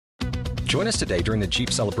Join us today during the Jeep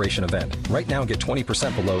Celebration event. Right now, get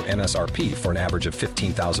 20% below MSRP for an average of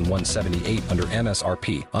 $15,178 under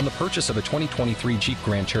MSRP on the purchase of a 2023 Jeep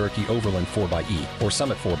Grand Cherokee Overland 4xE or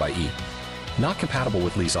Summit 4xE. Not compatible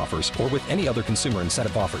with lease offers or with any other consumer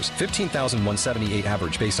incentive offers. $15,178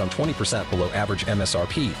 average based on 20% below average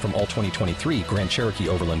MSRP from all 2023 Grand Cherokee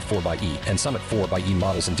Overland 4xE and Summit 4xE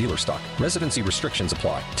models in dealer stock. Residency restrictions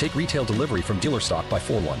apply. Take retail delivery from dealer stock by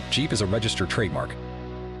 4/1. Jeep is a registered trademark.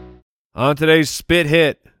 On today's Spit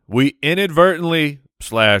Hit, we inadvertently /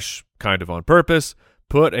 kind of on purpose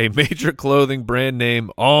put a major clothing brand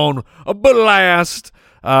name on a blast.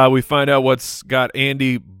 We find out what's got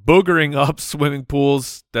Andy boogering up swimming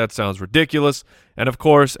pools. That sounds ridiculous. And, of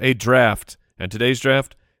course, a draft. And today's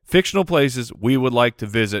draft, fictional places we would like to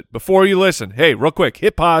visit. Before you listen, hey, real quick,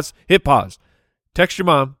 hit pause. Text your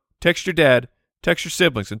mom, text your dad, text your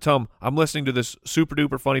siblings, and tell them I'm listening to this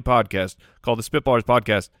super-duper funny podcast called the Spitballers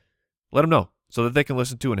Podcast. Let them know so that they can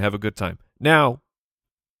listen to and have a good time. Now,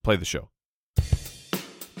 play the show.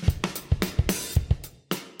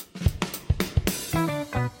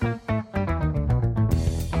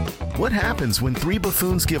 What happens when three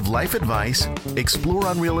buffoons give life advice, explore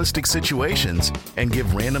unrealistic situations, and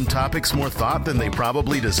give random topics more thought than they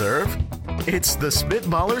probably deserve? It's the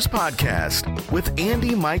Spitballers Podcast with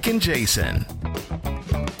Andy, Mike, and Jason.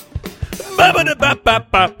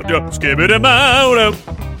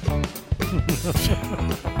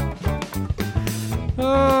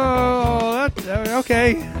 Oh, that's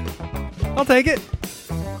okay. I'll take it.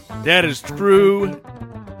 That is true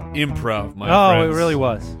improv, my friends. It really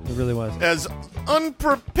was. It really was. As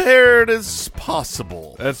unprepared as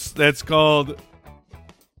possible. That's called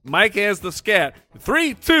Mike has the scat.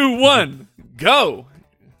 3, 2, 1, go.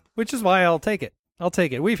 Which is why I'll take it. I'll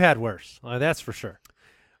take it. We've had worse. That's for sure.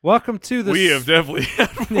 Welcome to the... We have definitely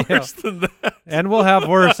had worse than that. And we'll have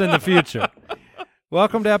worse in the future.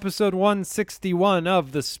 Welcome to episode 161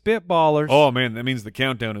 of the Spitballers. Oh, man, that means the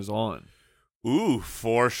countdown is on. Ooh,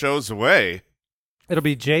 4 shows away. It'll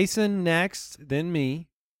be Jason next, then me.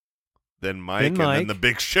 Then Mike, and then the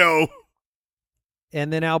big show.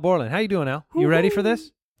 And then Al Borland. How you doing, Al? You ready for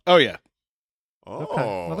this? Oh, yeah. Oh,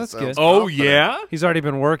 okay. Well, that's good. Oh, yeah? He's already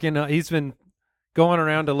been working. He's been going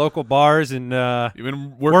around to local bars and You've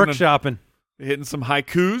been workshopping. Hitting some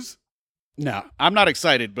haikus? No, I'm not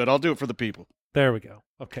excited, but I'll do it for the people. There we go.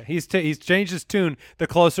 Okay. He's changed his tune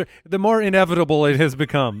the more inevitable it has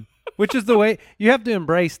become, which is the way you have to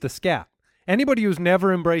embrace the scat. Anybody who's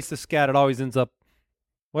never embraced the scat, it always ends up,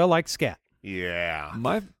 well, like scat. Yeah.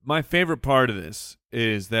 My favorite part of this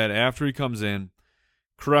is that after he comes in,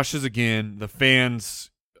 crushes again, the fans,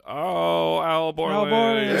 Al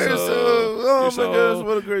Borland. You're so, my gosh,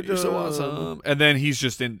 what a great You're so awesome. And then he's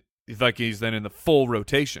just he's then in the full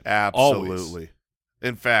rotation. Absolutely. Always.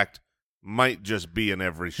 In fact, might just be in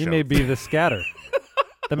every show. He may be the scatter.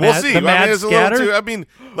 We'll see. The mad scatter?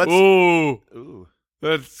 Let's... Ooh.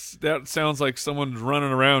 That sounds like someone's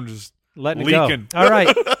running around just letting leaking. It go. All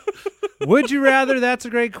right. Would you rather? That's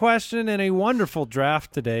a great question and a wonderful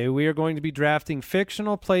draft today. We are going to be drafting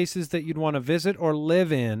fictional places that you'd want to visit or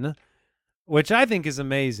live in, which I think is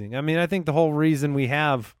amazing. I mean, I think the whole reason we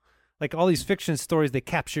have like all these fiction stories, they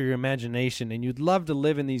capture your imagination, and you'd love to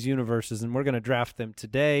live in these universes, and we're going to draft them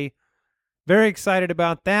today. Very excited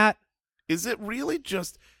about that. Is it really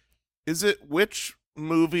just – which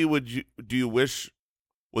movie do you wish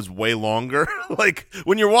was way longer? Like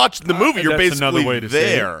when you're watching the movie, you're basically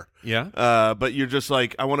there. Yeah. But you're just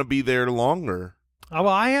like, I want to be there longer. Well,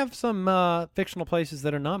 I have some fictional places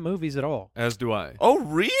that are not movies at all. As do I. Oh,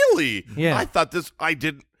 really? Yeah. I thought this – I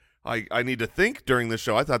didn't – I need to think during the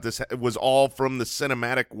show. I thought this was all from the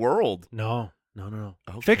cinematic world. No.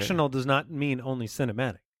 Okay. Fictional does not mean only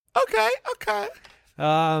cinematic. Okay.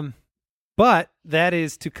 But that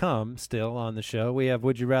is to come still on the show. We have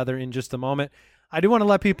Would You Rather in just a moment. I do want to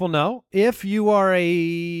let people know, if you are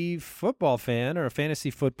a football fan or a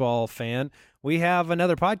fantasy football fan, we have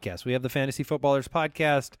another podcast. We have the Fantasy Footballers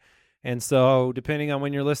Podcast. And so depending on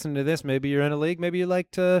when you're listening to this, maybe you're in a league, maybe you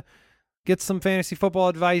like to get some fantasy football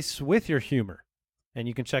advice with your humor. And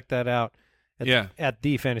you can check that out at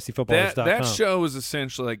thefantasyfootballers.com. That show is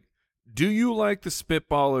essentially like, do you like the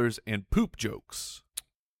Spitballers and poop jokes?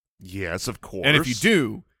 Yes, of course. And if you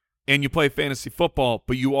do, and you play fantasy football,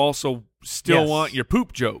 but you also still want your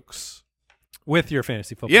poop jokes. With your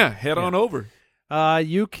fantasy football. Yeah, head on over.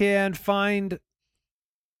 You can find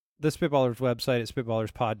the Spitballers website at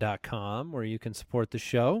spitballerspod.com, where you can support the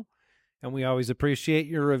show. And we always appreciate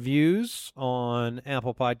your reviews on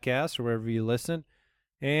Apple Podcasts or wherever you listen,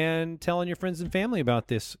 and telling your friends and family about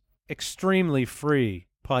this extremely free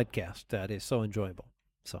podcast that is so enjoyable.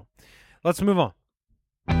 So Let's move on.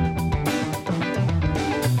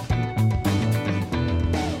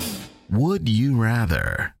 Would you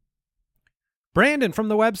rather? Brandon from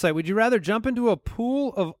the website, would you rather jump into a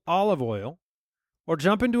pool of olive oil or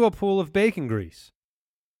jump into a pool of bacon grease?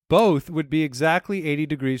 Both would be exactly 80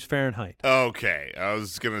 degrees Fahrenheit. Okay, I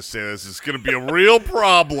was going to say this is going to be a real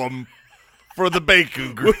problem for the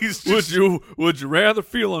bacon grease. Would you rather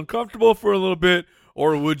feel uncomfortable for a little bit,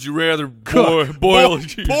 or would you rather boil boil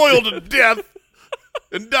to death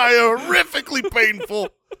and die horrifically painful?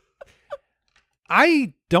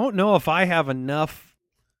 I don't know if I have enough.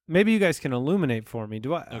 Maybe you guys can illuminate for me.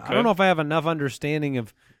 I don't know if I have enough understanding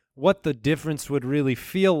of what the difference would really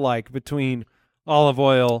feel like between olive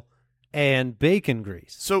oil and bacon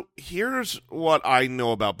grease. So here's what I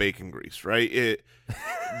know about bacon grease, right?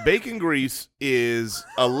 Bacon grease is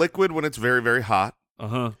a liquid when it's very, very hot.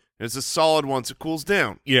 Uh-huh. It's a solid once it cools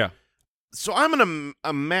down. Yeah. So I'm going to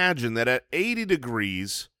imagine that at 80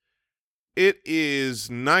 degrees, it is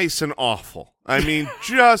nice and awful. I mean,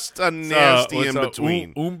 just a nasty in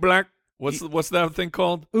between. Black? What's that thing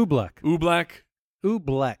called? Oobleck. Oobleck?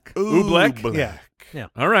 Oobleck? Yeah.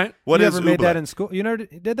 All right. What you is ever made oobleck? that in school? You never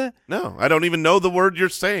did that? No, I don't even know the word you're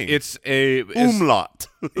saying. It's a umlaut.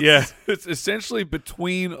 Yeah, it's essentially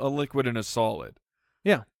between a liquid and a solid.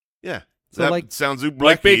 Yeah. Yeah. So that sounds ooblecky.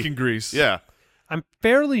 Like bacon grease. Yeah. I'm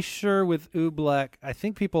fairly sure with oobleck, I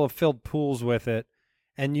think people have filled pools with it,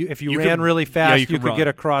 and if you ran could- really fast, you could could run. get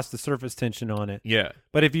across the surface tension on it. Yeah.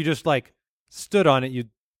 But if you just stood on it, you'd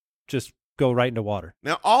just go right into water.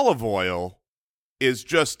 Now, olive oil is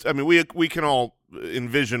just, I mean, we can all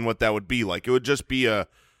envision what that would be like. It would just be a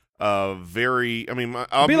very, I mean,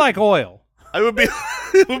 It'd be like oil. It would be,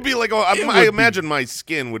 it would be like, I imagine my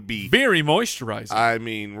skin would be, Very moisturizing. I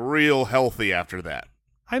mean, real healthy after that.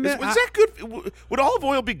 Was that good? Would olive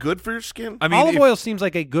oil be good for your skin? I mean, olive oil seems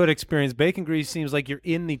like a good experience. Bacon grease seems like you're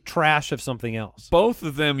in the trash of something else. both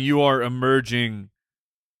of them, you are emerging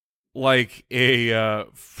like a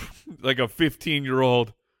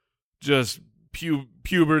 15-year-old, just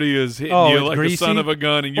puberty is hitting you it's like greasy? the son of a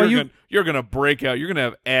gun, and Well, you're gonna break out. You're gonna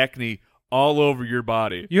have acne all over your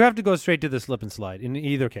body. You have to go straight to the slip and slide in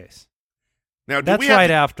either case. Now, do That's we have right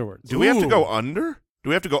to, afterwards. Do we have to Ooh. go under? Do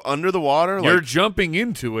we have to go under the water? You're jumping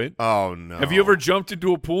into it. Oh no! Have you ever jumped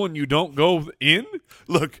into a pool and you don't go in?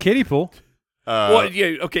 Look? Kiddie pool. Well,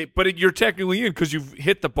 yeah, okay, but you're technically in because you've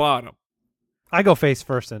hit the bottom. I go face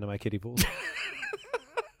first into my kiddie pools.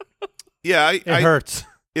 Yeah, It hurts.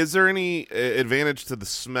 Is there any advantage to the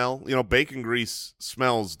smell? You know, bacon grease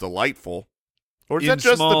smells delightful. Or is that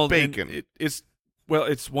just the bacon? It's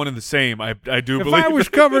one and the same. I do If believe. I was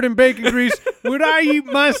covered in bacon grease, would I eat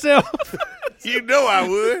myself? You know I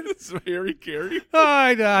would. It's Harry Carey.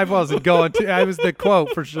 I wasn't going to. I was the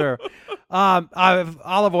quote for sure.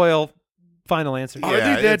 Olive oil. Final answer. Yeah, Are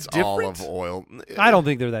they that it's different? olive oil. I don't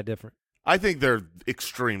think they're that different. I think they're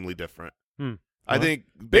extremely different. I think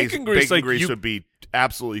Bacon grease, would be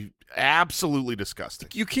absolutely disgusting.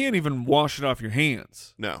 You can't even wash it off your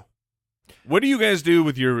hands. No. What do you guys do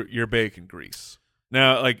with your bacon grease?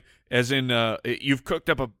 Now, like, as in, you've cooked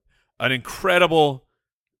up an incredible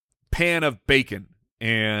pan of bacon,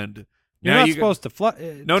 and You're now not supposed to flood.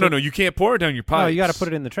 No, you can't pour it down your pipes. No, you got to put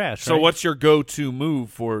it in the trash. So right? what's your go-to move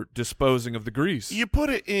for disposing of the grease? You put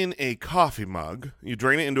it in a coffee mug. You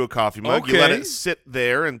drain it into a coffee mug. You let Okay. it sit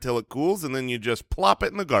there until it cools, and then you just plop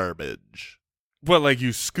it in the garbage. Well, like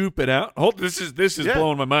you scoop it out. This is Yeah.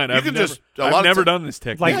 blowing my mind. You I've can never, just- a lot I've of never ti- done this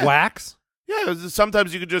technique. like Yeah. wax. Yeah,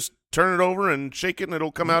 sometimes you could just turn it over and shake it, and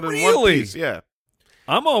it'll come out in one Really? piece. Yeah.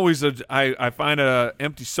 I'm always I find a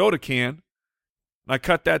empty soda can, and I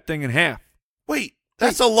cut that thing in half. Wait,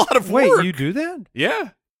 that's a lot of Wait, work. you do that? Yeah,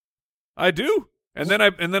 I do. And then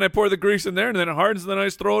I pour the grease in there, and then it hardens, and then I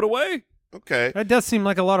just throw it away. Okay. That does seem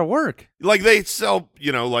like a lot of work. Like they sell,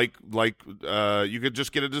 you could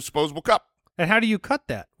just get a disposable cup. And how do you cut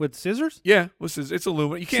that? With scissors? Yeah, it's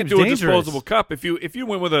aluminum. You can't Seems do a dangerous. disposable cup. If you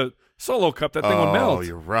went with a solo cup, that thing would melt. Oh,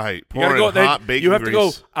 you're right. You gotta Pouring go. hot bacon you have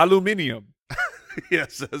grease. to go aluminium.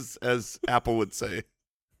 Yes, as Apple would say.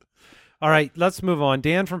 All right, let's move on.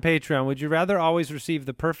 Dan from Patreon, would you rather always receive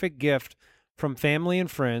the perfect gift from family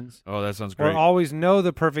and friends Oh, that sounds or great. always know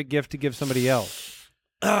the perfect gift to give somebody else?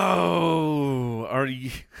 Oh, are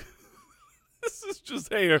you? This is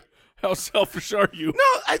just how selfish are you?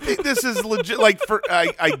 No, I think this is legit.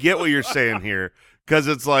 I get what you're saying here because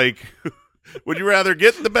it's like, would you rather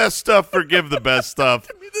get the best stuff or give the best stuff?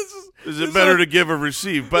 I mean, Is it better to give or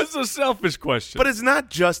receive? But this is a selfish question. But it's not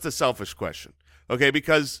just a selfish question, okay?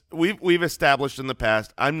 Because we've established in the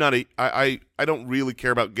past, I don't really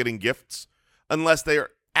care about getting gifts unless they are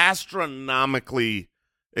astronomically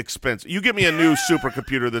expensive. You get me a new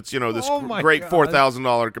supercomputer that's this great God.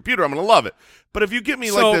 $4,000 computer, I'm going to love it. But if you get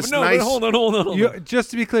me like this nice, but hold on.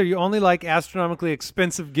 Just to be clear, you only like astronomically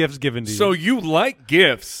expensive gifts given to you. So you like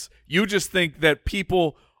gifts. You just think that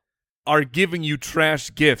people are giving you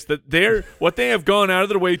trash gifts, that what they have gone out of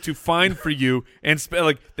their way to find for you, and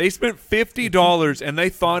they spent $50 and they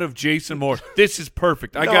thought of Jason Moore. This is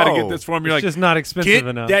perfect. I got to get this for him. You're it's just not expensive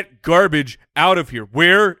enough. Get that garbage out of here.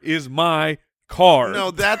 Where is my car? No,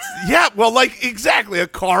 exactly. A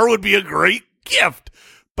car would be a great gift.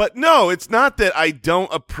 But no, it's not that I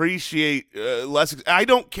don't appreciate less. I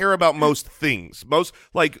don't care about most things. Most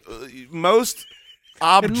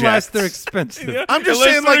objects. Unless they're expensive. Yeah, I'm just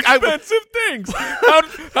saying, expensive things.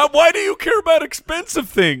 Why do you care about expensive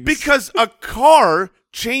things? Because a car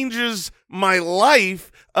changes my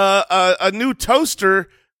life. A new toaster,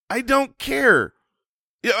 I don't care.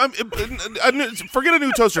 Yeah, forget a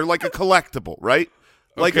new toaster, like a collectible, right?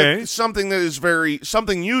 Like something that is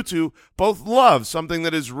something you two both love, something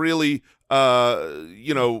that is really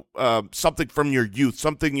something from your youth,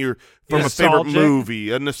 something from a favorite movie,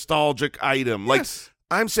 a nostalgic item. Yes.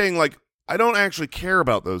 I'm saying, I don't actually care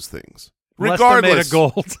about those things. Unless Regardless, they're made of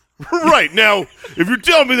gold. Right. Now, if you're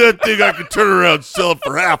telling me that thing I could turn around and sell it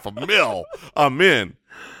for $500,000, I'm in.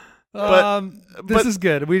 This is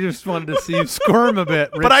good. We just wanted to see you squirm a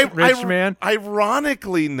bit, rich man.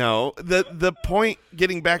 Ironically, no. The point,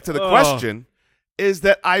 getting back to the question, is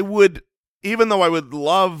that I would, even though I would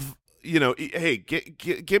love, hey,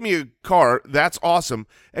 give me a car. That's awesome.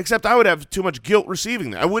 Except I would have too much guilt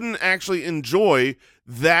receiving that. I wouldn't actually enjoy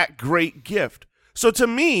that great gift. So to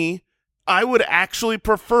me, I would actually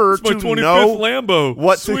prefer it's my to 25th know Lambo.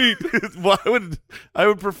 What Sweet. I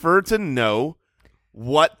would prefer to know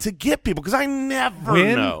what to get people, because I never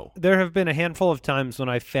know. There have been a handful of times when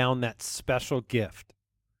I found that special gift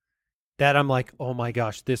that I'm like, oh my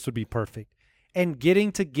gosh, this would be perfect. And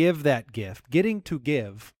getting to give that gift,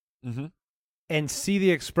 Mm-hmm. and see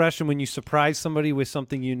the expression when you surprise somebody with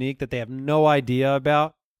something unique that they have no idea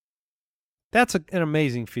about, that's an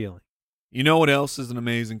amazing feeling. You know what else is an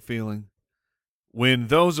amazing feeling? When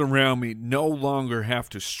those around me no longer have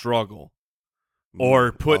to struggle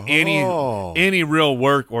or put any real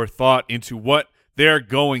work or thought into what they're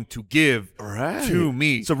going to give to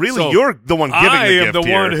me. So really, you're the one giving the gift. I am the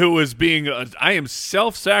one who is being I am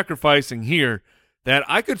self-sacrificing here, that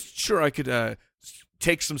I could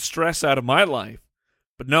take some stress out of my life.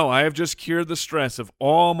 But no, I have just cured the stress of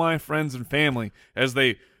all my friends and family as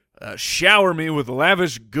they shower me with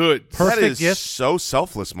lavish goods. Perfect that is gift. So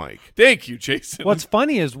selfless, Mike. Thank you, Jason. What's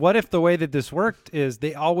funny is, what if the way that this worked is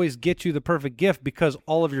they always get you the perfect gift because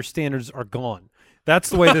all of your standards are gone? That's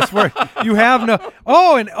the way this works. You have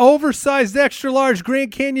an oversized extra large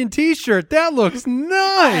Grand Canyon t-shirt. That looks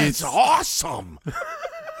nice. That's awesome.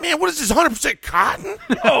 Man, what is this, 100% cotton?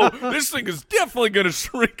 Oh, this thing is definitely going to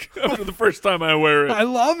shrink after the first time I wear it. I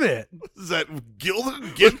love it. Is that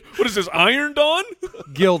Gildan? What is this, ironed on?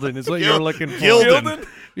 Gildan is what you're looking for. Gildan?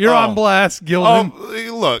 You're on blast, Gildan.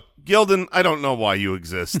 Look, Gildan, I don't know why you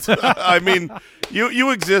exist. I mean, you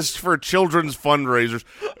exist for children's fundraisers.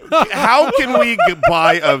 How can we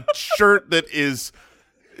buy a shirt that is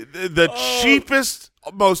the cheapest,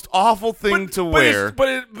 most awful thing to wear? But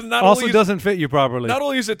it not also only doesn't fit you properly. Not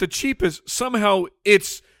only is it the cheapest, somehow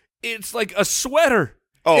it's like a sweater.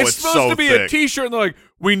 Oh, it's supposed so to be thick. a t-shirt, and they're like,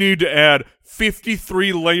 we need to add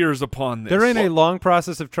 53 layers upon this. They're in a long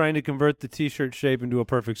process of trying to convert the t-shirt shape into a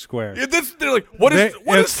perfect square. Yeah, they're like, what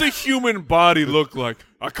does the human body look like?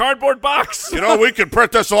 A cardboard box? We could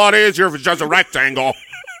print this a lot easier if it's just a rectangle.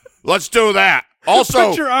 Let's do that. Also,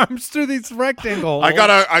 put your arms through these rectangles. I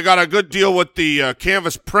got a good deal with the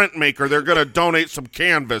canvas printmaker. They're going to donate some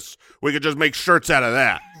canvas. We could just make shirts out of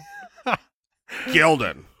that.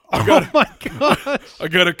 Gildan. Oh my god! I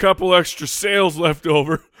got a couple extra sails left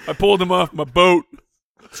over. I pulled them off my boat.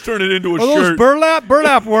 Let's turn it into a those shirt. burlap?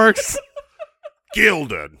 Burlap works.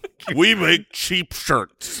 Gildan. We make cheap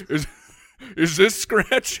shirts. Is this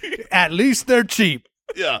scratchy? At least they're cheap.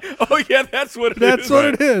 Yeah. Oh yeah, that's what it is. That's what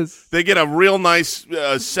it is. They get a real nice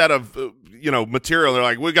set of material. They're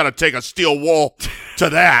like, we got to take a steel wool to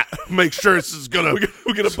that. Make sure this is gonna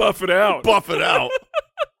we're gonna buff it out. Buff it out.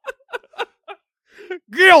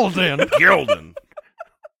 Gildan.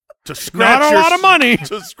 To scratch Not a lot of money.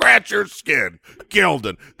 To scratch your skin.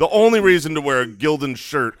 Gildan. The only reason to wear a Gildan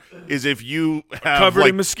shirt is if you have covered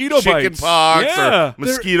in mosquito chicken bites. pox or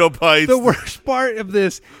mosquito bites. The worst part of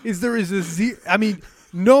this is there is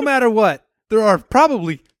no matter what, there are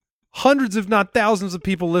probably hundreds, if not thousands, of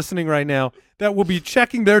people listening right now that will be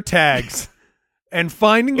checking their tags and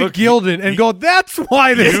finding a Gildan and go, that's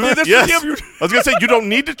why this. Yes. I was going to say, you don't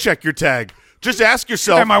need to check your tag. Just ask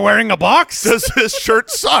yourself, Am I wearing a box? does this shirt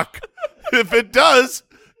suck? If it does,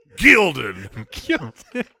 Gildan.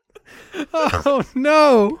 Gildan. Oh,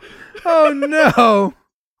 no. Oh, no.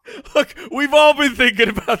 Look, we've all been thinking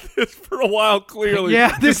about this for a while, clearly.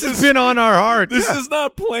 Yeah, this has been on our hearts. This is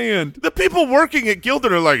not planned. The people working at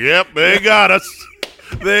Gildan are like, yep, they got us.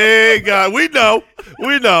 We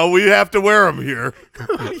know. We have to wear them here.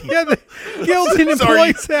 Yeah, the Gildan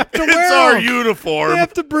employees have to wear them. It's our uniform. They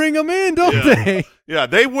have to bring them in, don't they? Yeah,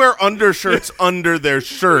 they wear undershirts under their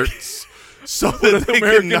shirts. So that they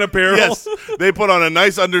American can, Apparel? Yes, they put on a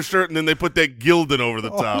nice undershirt and then they put that Gildan over the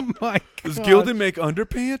top. Oh, my God. Does Gildan make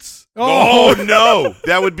underpants? Oh, no.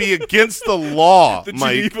 That would be against the law, The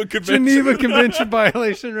Mike. Geneva Convention. Geneva Convention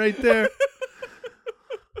violation right there.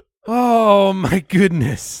 Oh, my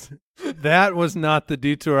goodness. That was not the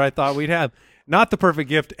detour I thought we'd have. Not the perfect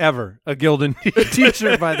gift ever. A Gildan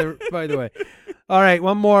t-shirt, by the way. All right,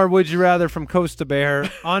 one more Would You Rather from Costa Bear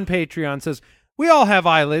on Patreon says, we all have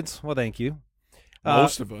eyelids. Well, thank you.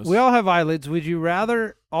 Most of us. We all have eyelids. Would you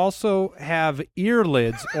rather also have ear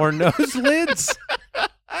lids or nose lids?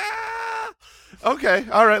 Okay,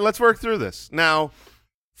 all right, let's work through this. Now,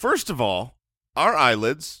 first of all, our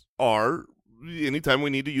eyelids are, anytime we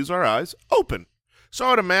need to use our eyes, open. So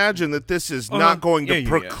I would imagine that this is not going to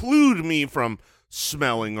preclude me from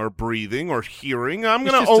smelling or breathing or hearing. I'm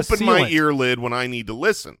going to open my ear lid when I need to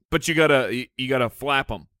listen. But you gotta flap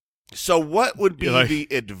them. So what would be the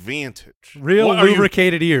advantage? Real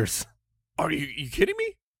lubricated ears. Are you kidding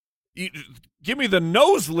me? Give me the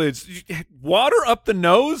nose lids. Water up the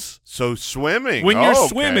nose. So swimming. When you're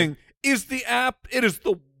swimming is it is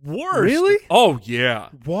the worst. Really? Oh, yeah.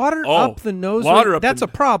 Water up the nose? That's a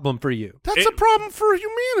problem for you. That's a problem for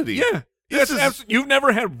humanity. Yeah. You've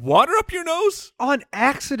never had water up your nose? On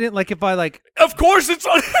accident, like if I Of course it's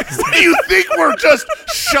on accident. You think we're just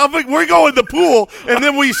shoving? We go in the pool and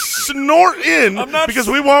then we snort in because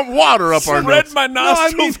we want water up our nose. Spread my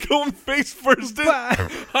nostrils going face first in.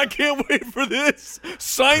 I can't wait for this.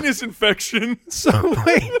 Sinus infection. So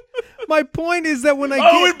wait, my point is that when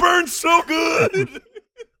it burns so good.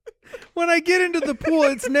 When I get into the pool,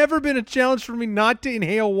 it's never been a challenge for me not to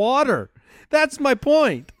inhale water. That's my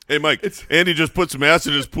point. Hey, Mike, Andy just put some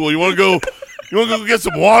acid in his pool. You want to go get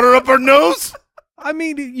some water up our nose? I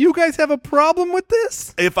mean, you guys have a problem with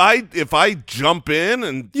this? If I jump in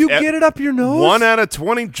and you get it up your nose? 1 out of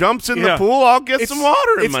 20 jumps in the pool, I'll get some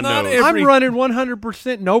water in my nose. I'm running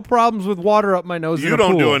 100% no problems with water up my nose. You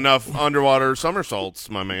don't do enough underwater somersaults,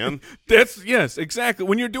 my man. Yes, exactly.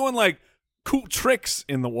 When you're doing like cool tricks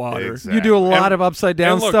in the water. Exactly. You do a lot of upside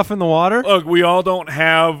down stuff in the water? Look, we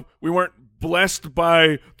weren't blessed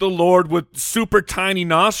by the Lord with super tiny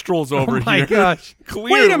nostrils over here. Oh my gosh.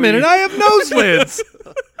 Clearly. Wait a minute, I have nose lids.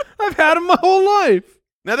 I've had them my whole life.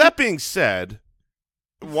 Now, that being said,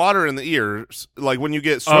 water in the ears, like when you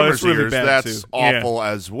get swimmer's really ears, bad that's too. awful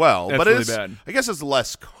as well. That's but really bad. I guess it's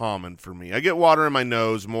less common for me. I get water in my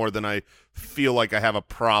nose more than I feel like I have a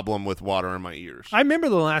problem with water in my ears. I remember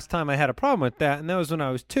the last time I had a problem with that, and that was when I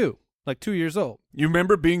was 2 years old. You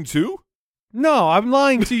remember being 2? No, I'm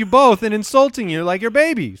lying to you both and insulting you like you're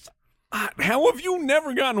babies. How have you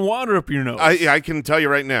never gotten water up your nose? I can tell you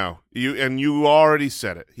right now, you already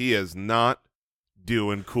said it. He is not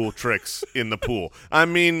doing cool tricks in the pool. I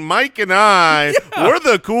mean, Mike and I, we're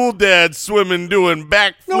the cool dads swimming, doing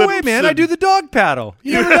backflips. No way, man. I do the dog paddle.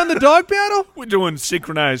 You ever done the dog paddle? We're doing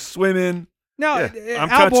synchronized swimming. Now,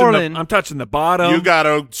 I'm touching the bottom. You got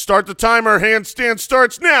to start the timer. Handstand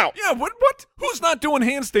starts now. Yeah, what? Who's not doing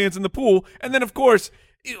handstands in the pool? And then, of course,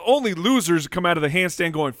 only losers come out of the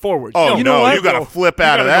handstand going forward. Oh, you know what? You got to flip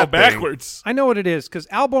out of that go backwards. I know what it is because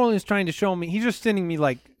Al Borland is trying to show me. He's just sending me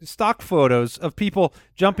like stock photos of people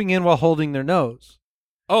jumping in while holding their nose.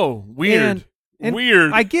 Oh, weird. And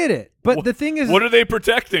weird. I get it. But the thing is, what are they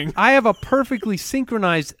protecting? I have a perfectly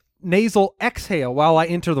synchronized nasal exhale while I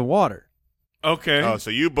enter the water. Okay. Oh,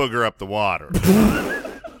 so you booger up the water.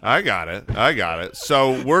 I got it.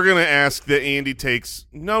 So we're going to ask that Andy takes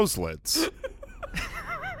nose lids.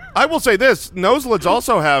 I will say this. Nose lids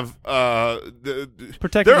also have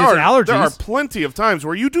protecting against allergies. There are plenty of times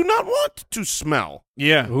where you do not want to smell.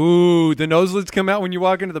 Yeah. Ooh, the nose lids come out when you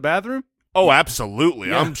walk into the bathroom? Oh, absolutely.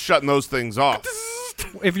 Yeah. I'm shutting those things off.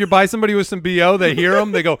 If you're by somebody with some BO, they hear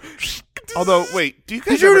them, they go, although, wait, do you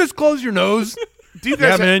guys did you just close your nose? Do you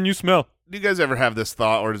guys man, you smell. Do you guys ever have this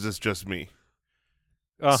thought, or is this just me?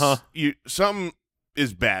 Uh-huh. Something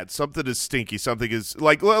is bad. Something is stinky. Something is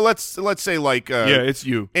like let's say like it's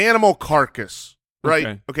you. animal carcass, right?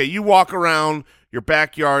 Okay. Okay, you walk around, your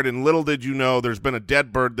backyard, and little did you know there's been a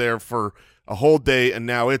dead bird there for a whole day, and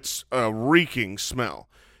now it's a reeking smell.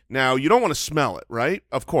 Now, you don't want to smell it, right?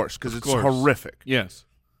 Of course, because it's horrific. Yes.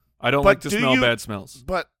 I don't like to smell bad smells.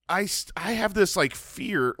 But I have this, like,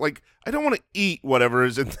 fear. Like, I don't want to eat whatever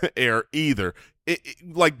is in the air either.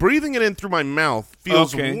 Like, breathing it in through my mouth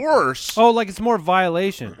feels worse. Oh, like it's more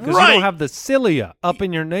violation because you don't have the cilia up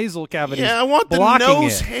in your nasal cavity. Yeah, I want the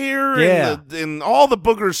nose hair and all the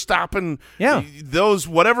boogers stopping those,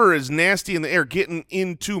 whatever is nasty in the air, getting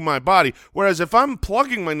into my body. Whereas if I'm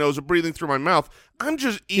plugging my nose or breathing through my mouth, I'm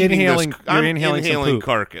just inhaling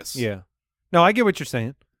carcass. Yeah. No, I get what you're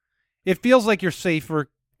saying. It feels like you're safer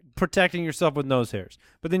protecting yourself with nose hairs,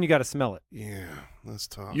 but then you got to smell it. Yeah, that's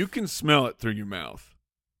tough. You can smell it through your mouth.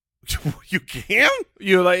 You can?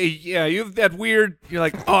 You have that weird. You're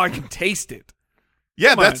like, oh, I can taste it.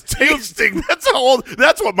 Yeah, that's tasting. That's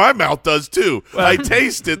what my mouth does too. Well, I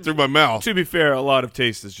taste it through my mouth. To be fair, a lot of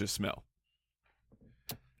taste is just smell.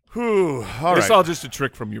 It's all just a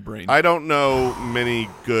trick from your brain. I don't know many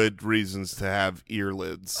good reasons to have ear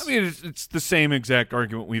lids. I mean, it's the same exact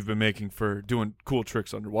argument we've been making for doing cool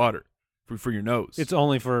tricks underwater for your nose. It's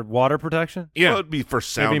only for water protection? Yeah. Well, it'd be for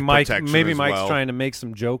sound protection Maybe Mike's trying to make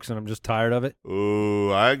some jokes and I'm just tired of it.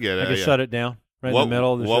 Ooh, I get it. I just shut it down in the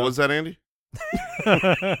middle of the show. What was that, Andy?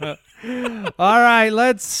 All right,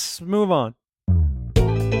 let's move on.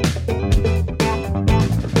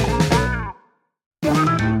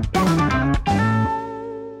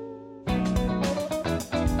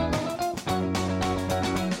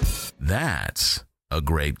 That's a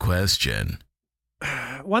great question.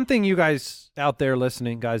 One thing you guys out there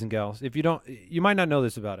listening, guys and gals, you might not know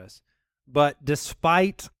this about us, but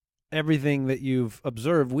despite everything that you've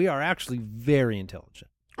observed, we are actually very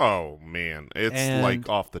intelligent. Oh man, it's like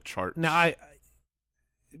off the charts. Now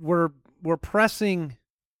we're pressing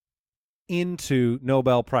into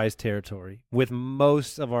Nobel Prize territory with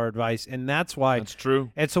most of our advice, and that's why that's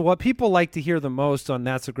true. And so what people like to hear the most on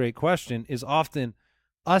That's a Great Question is often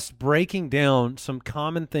us breaking down some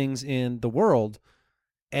common things in the world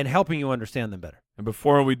and helping you understand them better. And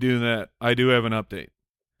before we do that, I do have an update.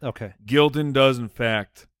 Okay. Gildan does, in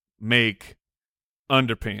fact, make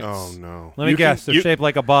underpants. Oh, no. Let me guess. They're shaped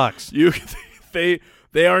like a box. They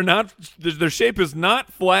are not – their shape is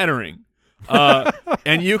not flattering.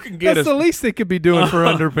 And you can get That's the least they could be doing for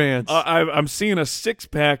underpants. I'm seeing a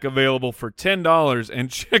 6-pack available for $10,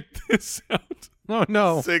 and check this out. Oh,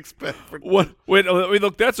 no. 6-pack. Wait,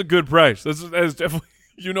 look, that's a good price. That is definitely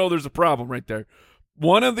 – there's a problem right there.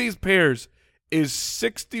 One of these pairs is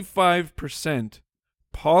 65%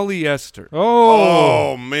 polyester.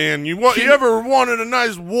 Oh man, you ever wanted a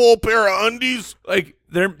nice wool pair of undies? Like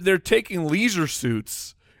they're taking leisure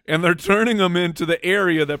suits and they're turning them into the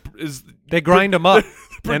area that is they grind them up,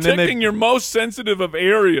 protecting your most sensitive of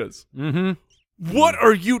areas. Mm-hmm. What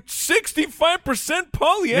are you? 65%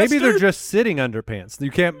 polyester? Maybe they're just sitting underpants.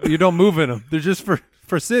 You don't move in them. They're just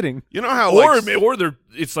for sitting. You know how or they're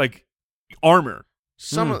it's like armor.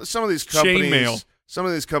 Some of these companies, chainmail. Some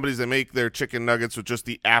of these companies, they make their chicken nuggets with just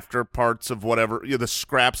the after parts of whatever, the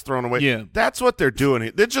scraps thrown away. Yeah. That's what they're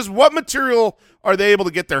doing. They're just, what material are they able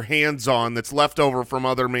to get their hands on that's left over from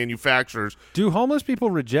other manufacturers? Do homeless people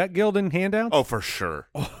reject Gildan handouts? Oh, for sure.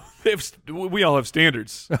 We all have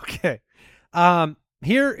standards. Okay.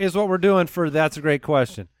 Here is what we're doing for That's a Great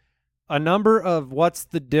Question. A number of what's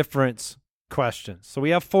the difference questions. So we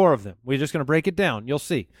have 4 of them. We're just going to break it down. You'll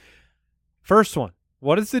see. First one.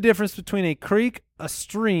 What is the difference between a creek, a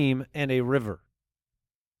stream, and a river?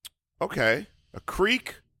 Okay. A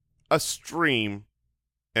creek, a stream,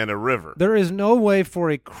 and a river. There is no way for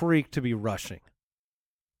a creek to be rushing.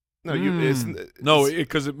 No,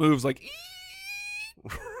 because it moves like.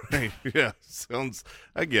 Right. Yeah.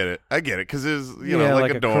 I get it. Because it's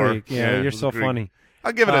like a door. Creek. Yeah, you're so funny.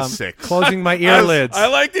 I'll give it a 6. Closing my earlids. I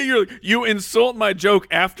like that you insult my joke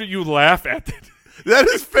after you laugh at it. That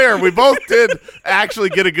is fair. We both did actually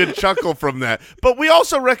get a good chuckle from that. But we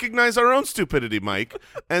also recognize our own stupidity, Mike.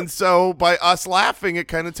 And so by us laughing, it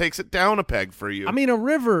kind of takes it down a peg for you. I mean, a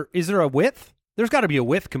river, is there a width? There's got to be a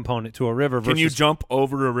width component to a river. Can you jump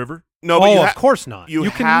over a river? No, but of course not.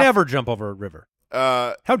 You can never jump over a river.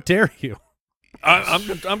 How dare you?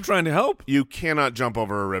 I'm trying to help. You cannot jump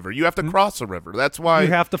over a river. You have to cross a river. That's why you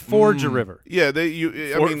have to forge a river. Yeah,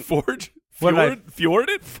 forge. Fjord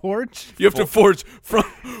it? Forge? You have to forge from.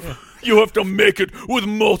 You have to make it with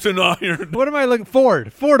molten iron. What am I looking?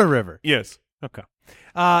 Ford a river. Yes. Okay.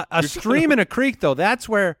 A stream and a creek, though. That's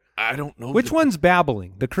where. I don't know. Which one's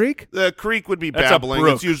babbling? The creek? The creek would be babbling.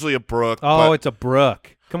 It's usually a brook. Oh, it's a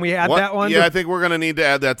brook. Can we add that one? Yeah, I think we're going to need to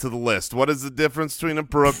add that to the list. What is the difference between a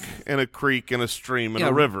brook and a creek and a stream and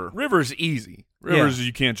a river? River's easy. Rivers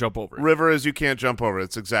you can't jump over. River is you can't jump over.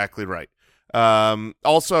 It's exactly right.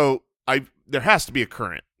 Also, there has to be a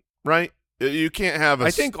current, right? You can't have I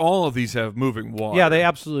think all of these have moving water. Yeah, they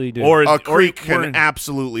absolutely do. Or a creek can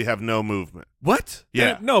absolutely have no movement. What?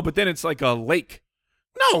 Yeah. No, but then it's like a lake.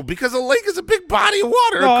 No, because a lake is a big body of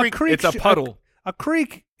water. No, a creek, it's a puddle. A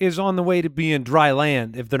creek is on the way to being dry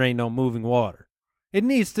land if there ain't no moving water. It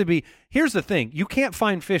needs to be. Here's the thing. You can't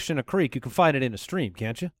find fish in a creek. You can find it in a stream,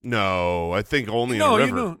 can't you? No, I think only in a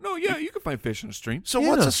river. You can find fish in a stream. So Yeah.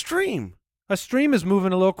 what's a stream? A stream is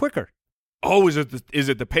moving a little quicker. Oh, is it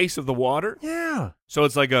the pace of the water? Yeah. So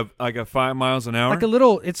it's like a 5 miles an hour?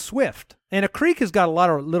 It's swift. And a creek has got a lot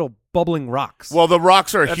of little bubbling rocks. Well, the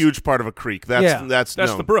rocks are a huge part of a creek. That's That's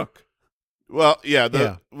known. the brook. Well, yeah.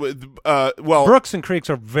 Brooks and creeks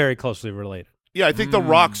are very closely related. Yeah, I think the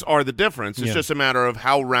rocks are the difference. It's Yeah. just a matter of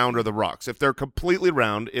how round are the rocks. If they're completely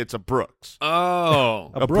round, it's a brooks. Oh.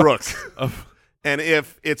 A brook. And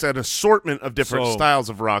if it's an assortment of different So, styles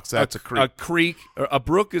of rocks, that's a creek. A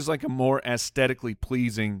brook is like a more aesthetically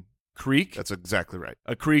pleasing creek. That's exactly right.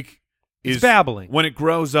 A creek is babbling. When it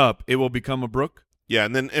grows up, it will become a brook. Yeah,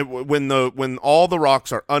 and then when all the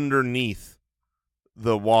rocks are underneath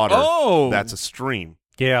the water, that's a stream.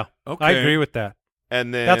 Yeah. Okay. I agree with that.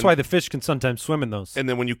 And then That's why the fish can sometimes swim in those. And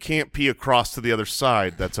then when you can't pee across to the other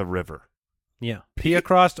side, that's a river. Yeah. Pee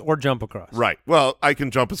across or jump across. Right. Well, I can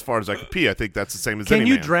jump as far as I can pee. I think that's the same as Can any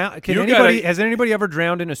you man. drown? You Has anybody ever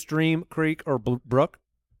drowned in a stream, creek, or brook?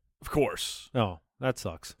 Of course. Oh, that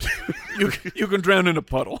sucks. You can drown in a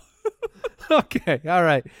puddle. Okay. All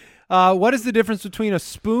right. What is the difference between a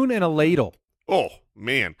spoon and a ladle? Oh,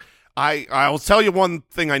 man. I'll tell you one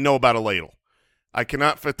thing I know about a ladle. I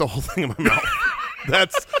cannot fit the whole thing in my mouth.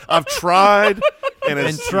 I've tried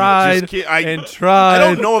and tried. I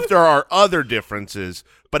don't know if there are other differences,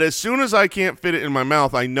 but as soon as I can't fit it in my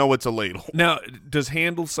mouth, I know it's a ladle. Now, does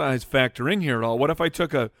handle size factor in here at all? What if I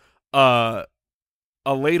took a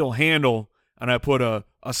ladle handle and I put a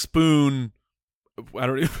spoon? I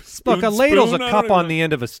don't even. Look, a ladle's a cup on the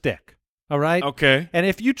end of a stick. All right. Okay. And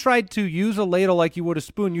if you tried to use a ladle like you would a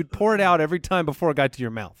spoon, you'd pour it out every time before it got to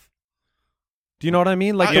your mouth. Do you know what I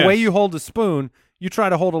mean? Like the way you hold a spoon, you try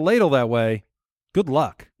to hold a ladle that way. Good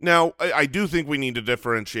luck. Now, I do think we need to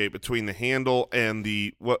differentiate between the handle and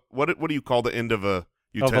the what do you call the end of a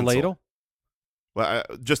utensil? Of a ladle? Well,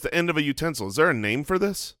 just the end of a utensil. Is there a name for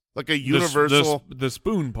this? Like a universal? The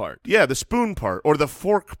spoon part. Yeah, the spoon part or the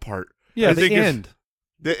fork part. Yeah, I the think end.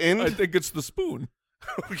 The end. I think it's the spoon.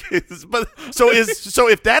 Okay, but so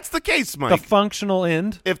if that's the case, Mike. The functional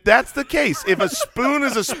end. If that's the case, if a spoon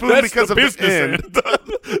is a spoon because the of its end,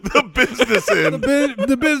 the business end.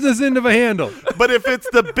 The business end of a handle. But if it's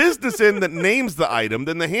the business end that names the item,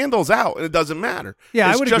 then the handle's out, and it doesn't matter. Yeah,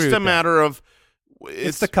 it's I would just agree a with that. matter of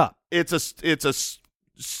It's the cup. It's a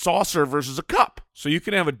saucer versus a cup. So you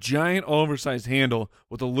can have a giant, oversized handle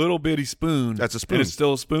with a little bitty spoon. That's a spoon. And it's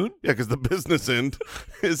still a spoon? Yeah, because the business end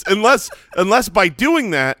is unless by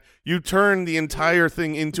doing that you turn the entire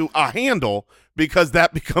thing into a handle, because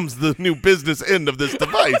that becomes the new business end of this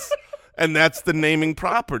device, and that's the naming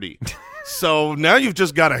property. So now you've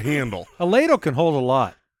just got a handle. A ladle can hold a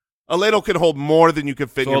lot. A ladle can hold more than you can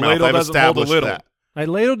fit in So your a mouth. ladle I've doesn't hold a established little. that. A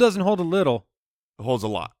ladle doesn't hold a little. It holds a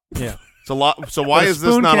lot. Yeah. It's a lot. So why But a is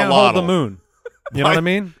this spoon not a can't hold lottle? the moon. You know what I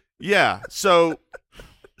mean? Yeah. So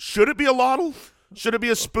should it be a lottle? Should it be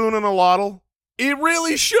a spoon and a lottle? It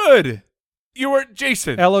really should. You were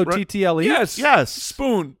Jason. Lottle. Yes. Yes.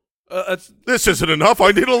 Spoon. This isn't enough.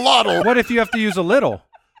 I need a lottle. What if you have to use a little?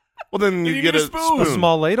 Well, then you You get need a a spoon. A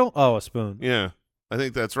small ladle? Oh, a spoon. Yeah, I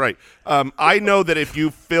think that's right. I know that if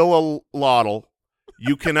you fill a lottle,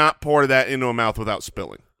 you cannot pour that into a mouth without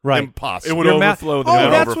spilling. Right. Impossible. It would Your mouth- overflow the Oh,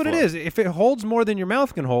 mouth. that's what it Overflow. is. If it holds more than your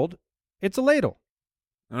mouth can hold, it's a ladle.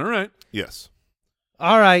 All right. Yes.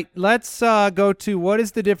 All right, let's go to what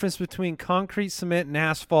is the difference between concrete, cement, and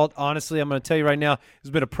asphalt. Honestly, I'm going to tell you right now, it's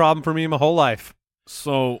been a problem for me my whole life.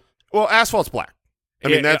 So Well, asphalt's black. I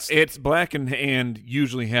mean, it's black and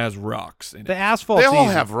usually has rocks in The it. asphalt's They all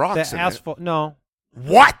easy. have rocks The in it. asphalt, no.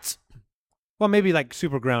 What? Well, maybe like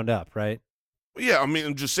super ground up, right? Yeah, I mean,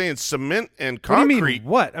 I'm just saying cement and What do you concrete. mean,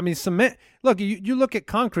 what? I mean, cement. Look, you look at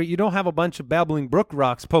concrete, you don't have a bunch of babbling brook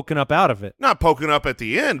rocks poking up out of it. Not poking up at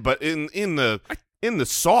the end, but in the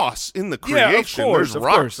sauce, in the Yeah, of creation, course, there's of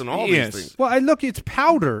rocks course. and all Yes. these things. Well, look, it's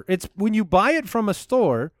powder. It's when you buy it from a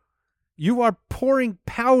store, you are pouring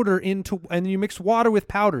powder into, and you mix water with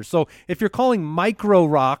powder. So if you're calling micro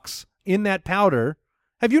rocks in that powder,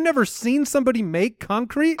 Have you never seen somebody make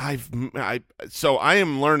concrete? So I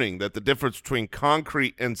am learning that the difference between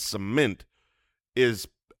concrete and cement is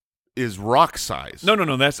rock size. No.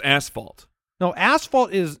 That's asphalt. No,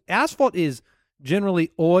 asphalt is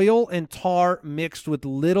generally oil and tar mixed with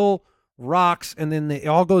little rocks, and then it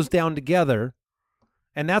all goes down together,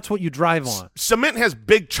 and that's what you drive on. Cement has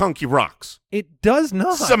big chunky rocks. It does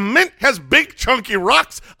not. Cement has big chunky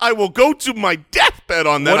rocks. I will go to my deathbed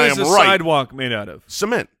on that. What I is am a right. sidewalk made out of?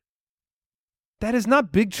 Cement. That is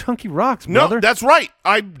not big chunky rocks, No, brother. that's right.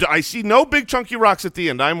 I see no big chunky rocks at the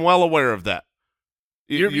end. I'm well aware of that.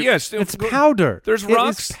 Yes, it's powder. There's It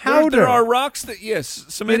rocks. is powder. There are rocks that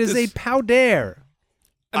cement It is a powder.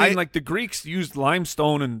 I mean, like the Greeks used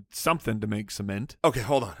limestone and something to make cement. Okay,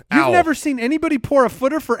 hold on. You've Ow. never seen anybody pour a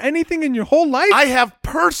footer for anything in your whole life? I have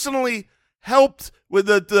personally helped with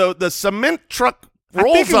the cement truck rolls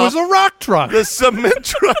I think it up. was a rock truck. The cement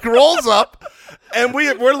truck rolls up, and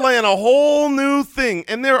we're laying a whole new thing,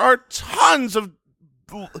 and there are tons of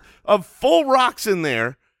full rocks in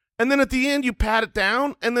there. And then at the end, you pat it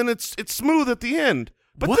down, and then it's smooth at the end.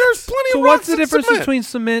 But there's plenty So of rocks what's the in difference cement. between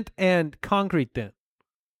cement and concrete then?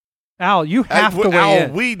 Al, you have to weigh Al,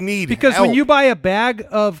 in. we need Because help. when you buy a bag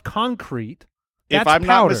of concrete, that's If I'm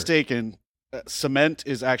powder. not mistaken, cement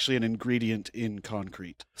is actually an ingredient in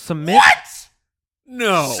concrete. Cement. What?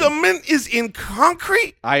 No. Cement is in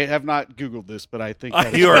concrete? I have not Googled this, but I think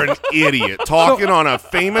that's You're an idiot. Talking on a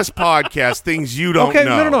famous podcast, things you don't Okay,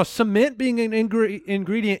 know. no. Cement being an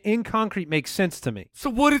ingredient in concrete makes sense to me. So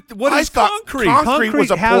what I is thought concrete? concrete was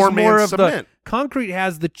a has poor more man's of cement. concrete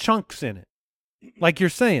has the chunks in it, like you're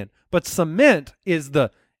saying. But cement is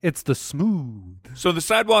the smooth. So the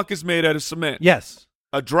sidewalk is made out of cement. Yes.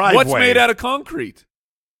 A driveway. What's made out of concrete?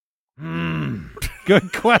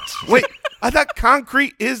 Good question. Wait, I thought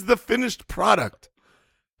concrete is the finished product.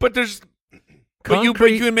 But you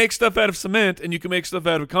Concrete- can make stuff out of cement and you can make stuff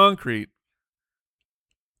out of concrete.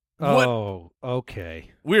 What? Oh,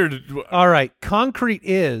 okay. Weird. All right. Concrete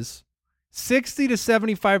is 60 to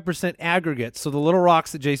 75% aggregate, so the little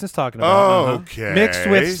rocks that Jason's talking about, Okay. mixed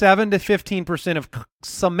with 7 to 15% of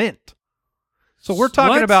cement. So we're talking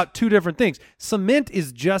What? about two different things. Cement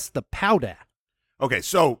is just the powder. Okay,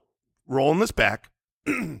 so rolling this back,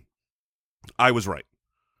 I was right.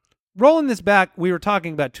 Rolling this back, we were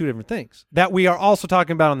talking about two different things that we are also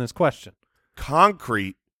talking about on this question.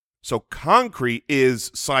 Concrete. So concrete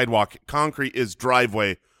is sidewalk. Concrete is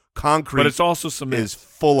driveway. Concrete But it's also cement. is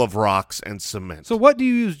full of rocks and cement. So what do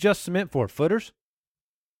you use just cement for? Footers?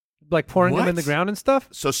 Like pouring them in the What? ground and stuff?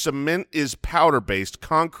 So cement is powder-based.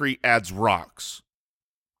 Concrete adds rocks.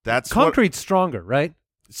 That's Concrete's stronger, right?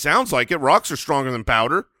 what sounds like it. Rocks are stronger than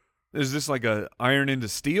powder. Is this like a iron into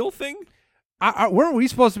steel thing? Weren't we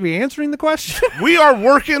supposed to be answering the question? We are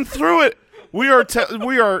working through it. We are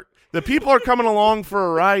the people are coming along for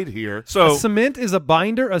a ride here. So Cement is a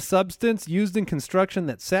binder, a substance used in construction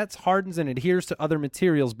that sets, hardens, and adheres to other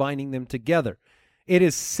materials, binding them together. It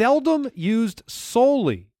is seldom used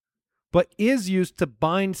solely, but is used to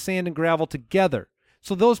bind sand and gravel together.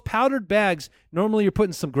 So those powdered bags, normally you're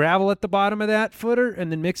putting some gravel at the bottom of that footer and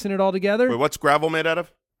then mixing it all together. Wait, what's gravel made out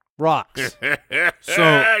of? Rocks.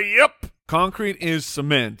 Yep. concrete is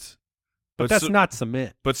cement. But that's not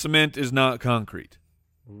cement. But cement is not concrete.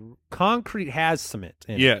 Concrete has cement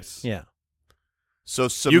in it. Yes. Yeah. So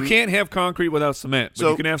You can't have concrete without cement, but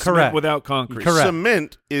So- you can have Correct. cement without concrete. Correct.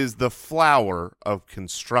 Cement is the flour of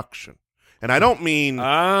construction, and I don't mean.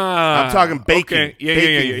 Ah. I'm talking baking. Okay. Yeah,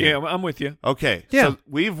 Baking here. I'm with you. Okay. Yeah. So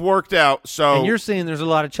we've worked out. So And you're saying there's a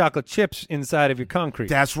lot of chocolate chips inside of your concrete.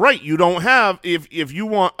 that's right. You don't have if you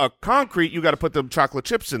want a concrete, you got to put the chocolate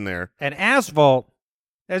chips in there. And asphalt,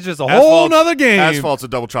 that's just a whole nother game. Asphalt's a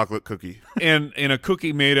double chocolate cookie. And in a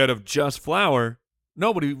cookie made out of just flour,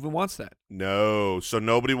 nobody even wants that. No, so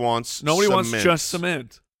nobody wants. Nobody wants cement. just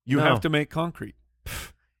cement. You No. have to make concrete.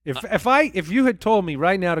 If you had told me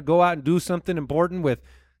right now to go out and do something important with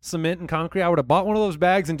cement and concrete, I would have bought one of those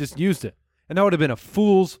bags and just used it. And that would have been a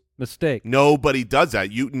fool's mistake. Nobody does that.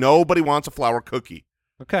 Nobody wants a flour cookie.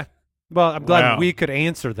 Okay. Well, I'm glad Wow. we could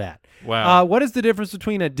answer that. Wow. What is the difference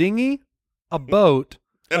between a dinghy, a boat,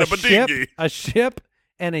 And a badingy. a ship,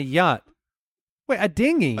 and a yacht? Wait, a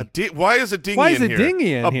dinghy? Why is a dinghy Why in is a here?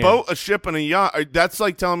 dinghy in a here? boat, a ship, and a yacht. That's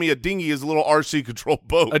like telling me a dinghy is a little RC controlled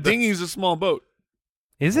boat. A dinghy is a small boat.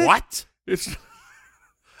 Is it? What? It's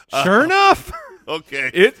Sure enough.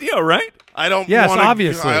 Okay. right? I don't. Yes, wanna,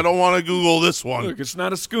 obviously. I don't want to Google this one. Look, it's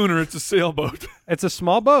not a schooner, it's a sailboat. It's a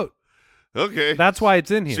small boat. Okay. That's why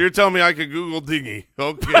it's in So here. you're telling me I could Google dinghy?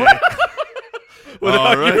 Okay. Without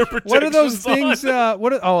All right. your What are those protections on.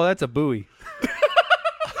 things? Oh, that's a buoy.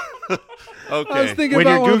 Okay. I was thinking When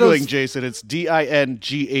about you're one of Googling, those. Jason, it's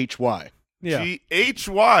Dinghy. Yeah,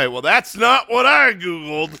 Ghy. Well, that's not what I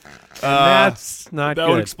Googled. that's not That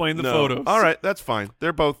good. would explain the No. photos. All right, that's fine.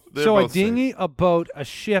 They're both So a both safe. dinghy, a boat, a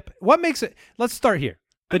ship. What makes it? Let's start here.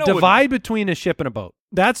 I The know what- divide between a ship and a boat.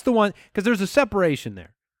 That's the one because there's a separation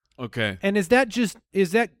there. Okay. And is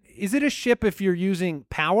it a ship if you're using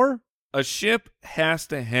power? A ship has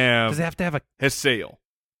to Does have it have to have a sail.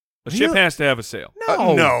 A Really? ship has to have a sail.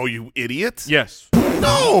 no? No, you idiot. Yes.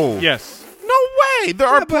 No. Yes. No way. There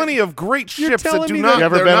are but plenty of great you're ships that telling do me not. that- You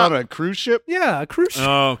ever they're been not- on a cruise ship? Yeah, a cruise ship.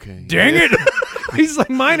 Okay. Dang it! He's like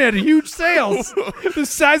mine had huge sails, the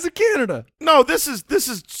size of Canada. No, this is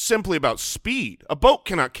simply about speed. A boat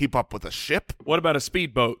cannot keep up with a ship. What about a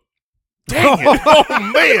speedboat? Dang it.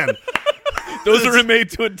 Oh man. Those are made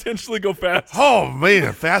to intentionally go fast. Oh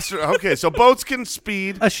man, faster. Okay, so boats can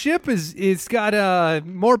speed. A ship is got a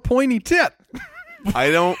more pointy tip.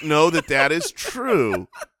 I don't know that is true.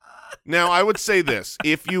 Now, I would say this: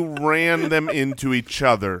 if you ran them into each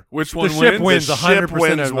other, Which one ship wins? wins. the 100% ship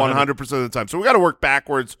wins of the time. 100% of the time. So we got to work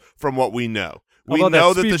backwards from what we know. We Although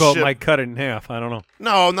know that that the speedboat ship. might cut it in half. I don't know.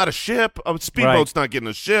 No, not a ship. A speedboat's not getting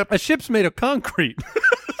a ship. A ship's made of concrete.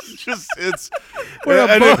 It's Where a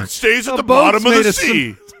and boat- it stays at a the boat's bottom of made the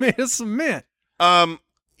sea. It's made of cement.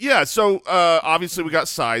 Yeah. So obviously we got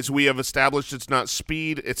size. We have established it's not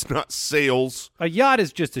speed. It's not sails. A yacht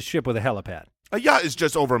is just a ship with a helipad. A yacht is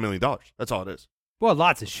just over $1 million. That's all it is. Well,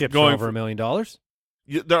 lots of ships Going are over $1 million.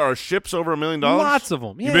 There are ships over $1 million. Lots of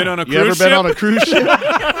them. Yeah. You been on a You ever cruise been ship? on a cruise ship?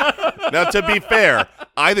 Now, to be fair,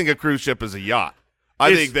 I think a cruise ship is a yacht.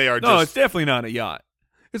 I think they are No, it's just. definitely not a yacht.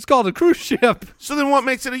 It's called a cruise ship. So then, what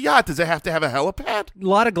makes it a yacht? Does it have to have a helipad? A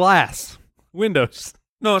lot of glass, windows.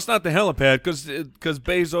 No, it's not the helipad because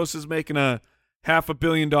Bezos is making a $500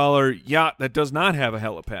 million yacht that does not have a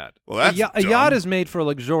helipad. Well, that's A yacht is made for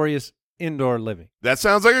luxurious indoor living. That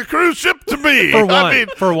sounds like a cruise ship to me. For one, I mean,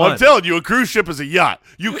 for one. I'm telling you, a cruise ship is a yacht.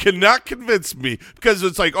 You cannot convince me because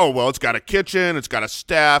it's like, oh, well, it's got a kitchen, it's got a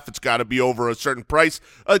staff, it's got to be over a certain price.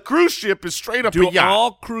 A cruise ship is straight up Do a yacht.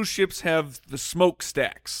 all cruise ships have the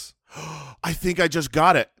smokestacks? I think I just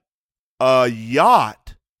got it. A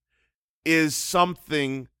yacht is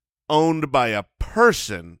something owned by a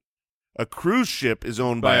person. A cruise ship is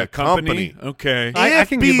owned by a company. Okay. I If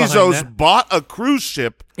can get behind Bezos that. bought a cruise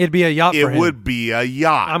ship, It'd be a yacht it for him. would be a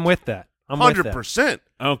yacht. I'm with that. I'm with that. 100%.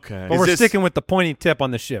 Okay. But Is we're this- sticking with the pointy tip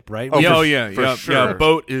on the ship, right? Oh, yeah, for- yeah, for yeah, sure. yeah.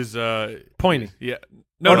 Boat is Pointy. Yeah.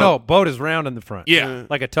 No, boat is round in the front. Yeah.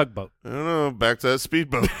 Like a tugboat. I don't know. Back to that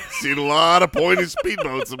speedboat. Seen a lot of pointy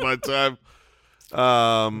speedboats in my time.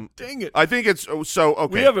 Dang it. I think it's so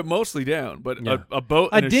okay. We have it mostly down, but Yeah. a boat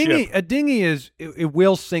A and dinghy, ship. a dinghy is it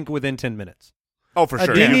will sink within 10 minutes. Oh, for A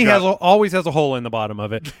sure. dinghy You've got- always has a hole in the bottom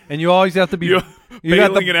of it, and you always have to be You're you got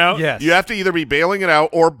bailing it out? Yes, You have to either be bailing it out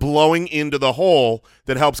or blowing into the hole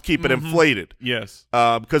that helps keep it inflated. Yes.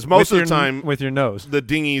 Because most With of the your- time, with your nose. the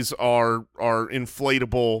dinghies are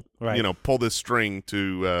inflatable. Right. You know, pull this string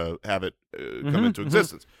to have it come into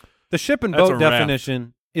existence. The ship and That's boat a raft.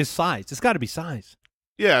 definition is size. It's got to be size.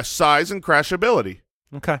 Yeah, size and crashability.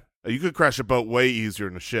 Okay. You could crash a boat way easier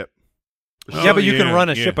than a ship. Yeah, but you can run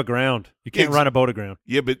a yeah. ship aground. You can't Ex- run a boat aground.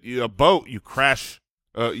 Yeah, but a boat you crash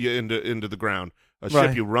into the ground. A Right.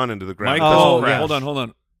 ship you run into the ground. It Michael, doesn't Oh, crash. hold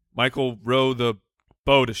on. Michael, row the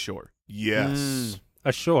boat ashore. Yes.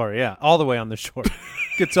 Ashore, yeah, all the way on the shore.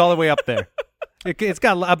 Gets all the way up there. It's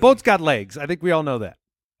got a boat's got legs. I think we all know that.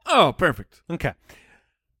 Oh, perfect. Okay.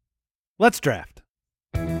 Let's draft.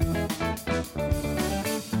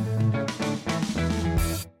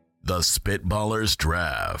 The Spitballers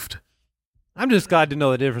Draft. I'm just glad to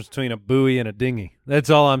know the difference between a buoy and a dinghy. That's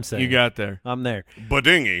all I'm saying. You got there. I'm there.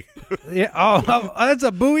 Badingy. Yeah. Oh, that's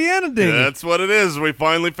a buoy and a dinghy. That's what it is. We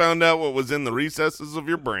finally found out what was in the recesses of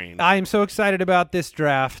your brain. I am so excited about this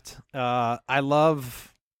draft. I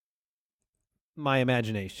love my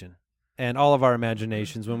imagination and all of our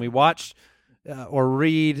imaginations when we watch or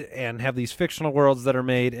read and have these fictional worlds that are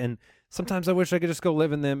made. And sometimes I wish I could just go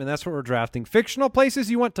live in them. And that's what we're drafting. Fictional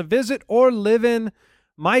places you want to visit or live in.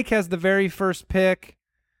 Mike has the very first pick.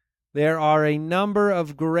 There are a number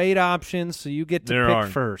of great options, so you get to There pick are.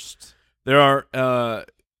 first. There are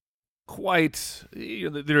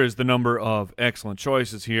there is the number of excellent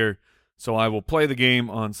choices here. So I will play the game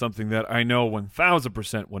on something that I know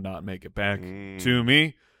 1,000% would not make it back to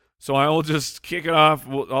me. So I will just kick it off.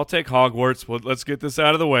 I'll take Hogwarts. Let's get this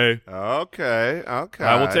out of the way. Okay.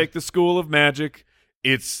 I will take the School of Magic.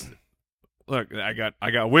 Look, I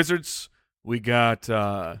got wizards. We got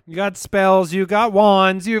You got spells, you got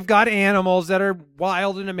wands, you've got animals that are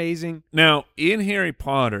wild and amazing. now in Harry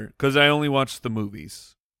Potter, because I only watched the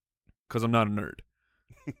movies. because I'm not a nerd.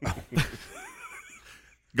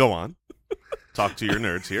 Go on. Talk to your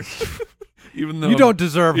nerds here. Even though You don't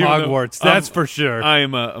deserve even though Hogwarts. That's for sure. I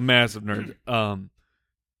am a massive nerd.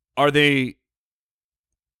 Are they?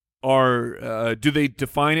 Do they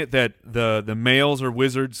define it that the males are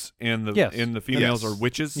wizards and the Yes. and the females Yes. are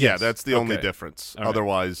witches? Yeah, that's the only Okay. difference. All right.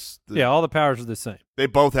 Otherwise, Yeah, all the powers are the same. they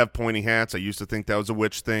both have pointy hats. I used to think that was a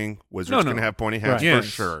witch thing. Wizards No. can have pointy hats Right. for Yes.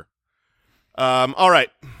 sure. All right.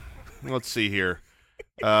 Let's see here.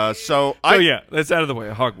 So yeah, that's out of the way.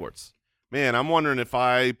 Hogwarts. Man, I'm wondering if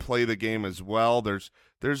I play the game as well. There's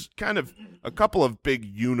kind of a couple of big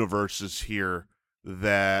universes here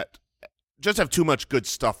that just have too much good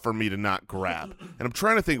stuff for me to not grab. And I'm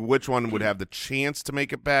trying to think which one would have the chance to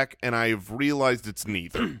make it back, and I've realized it's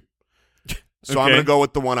neither. So I'm Okay. going to go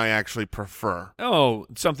with the one I actually prefer. Oh,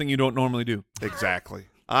 something you don't normally do. Exactly.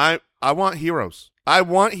 I want heroes. I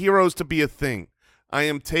want heroes to be a thing. I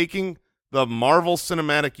am taking the Marvel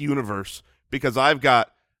Cinematic Universe because I've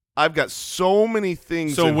got so many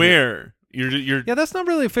things. So in where you're? Yeah, that's not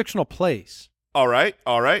really a fictional place. All right.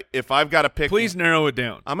 If I've got to pick, Please narrow it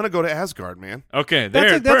down. I'm going to go to Asgard, man. Okay,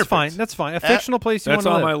 there. That's perfect. fine. That's fine. A fictional place you That's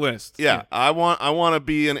want on to my live. list. Yeah, I want to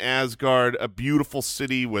be in Asgard, a beautiful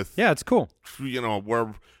city with Yeah, it's cool.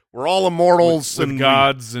 where we're all immortals with and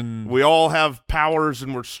gods and we all have powers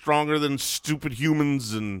and we're stronger than stupid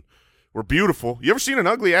humans and we're beautiful. You ever seen an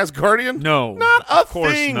ugly Asgardian? no, Not a of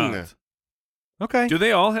course thing. not. Okay. Do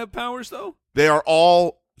they all have powers though? They are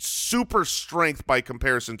all super strength by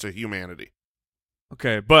comparison to humanity.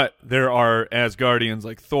 Okay, but there are Asgardians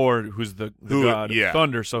like Thor, who's the god yeah. of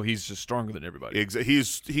thunder, so he's just stronger than everybody.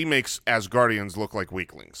 He makes Asgardians look like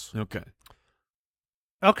weaklings. Okay.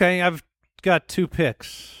 Okay, I've got two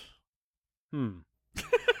picks.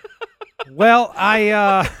 Well,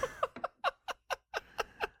 I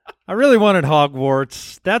really wanted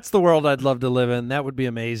Hogwarts. That's the world I'd love to live in. That would be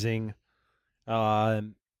amazing. I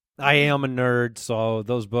am a nerd, so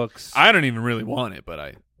those books. I don't even really want it, but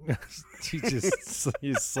I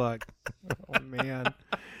you suck. Oh man.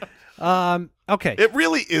 Okay. It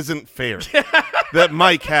really isn't fair that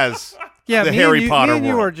Mike has Yeah, the me Harry and you, Potter me and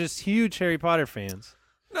you world. are just huge Harry Potter fans.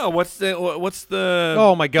 No, what's the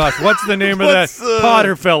Oh my gosh, what's the name of that What's the-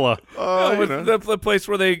 Potter fella? no, what's the place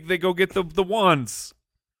where they go get the wands?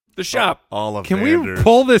 The shop. Ollivanders. Can we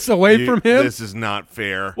pull this away from him? This is not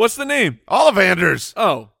fair. What's the name? Ollivanders.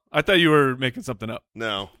 Oh, I thought you were making something up.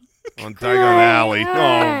 No. On Diagon Alley.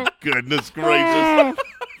 Oh, goodness gracious.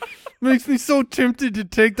 Makes me so tempted to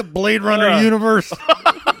take the Blade Runner universe.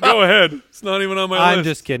 Go ahead. It's not even on my I'm list.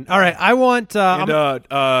 just kidding. All right, I want. And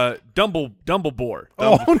Dumbledore.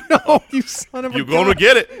 oh no, you son of a! You're going to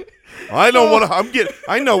get it. I know what I'm getting.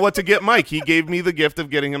 I know what to get Mike. He gave me the gift of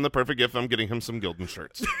getting him the perfect gift. I'm getting him some Gildan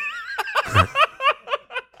shirts.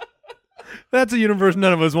 That's a universe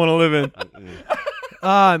none of us want to live in.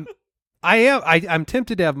 I'm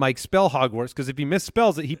tempted to have Mike spell Hogwarts because if he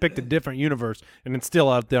misspells it, he picked a different universe and it's still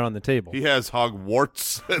out there on the table. He has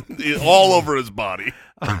Hogwarts all over his body.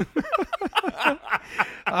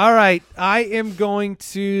 All right, I am going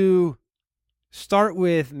to start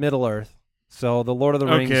with Middle Earth. So the Lord of the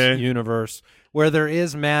Rings Okay. universe, where there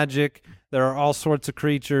is magic, there are all sorts of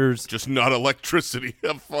creatures. Just not electricity.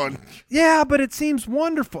 Have fun. Yeah, but it seems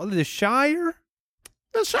wonderful. The Shire.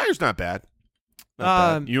 The Shire's not bad.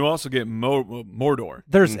 Not bad. You also get Mordor.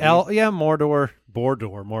 There's Mordor,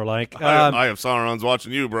 Bordor, more like. I have Sauron's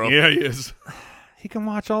watching you, bro. Yeah, he is. He can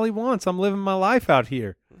watch all he wants. I'm living my life out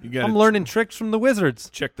here. You got I'm learning tricks from the wizards.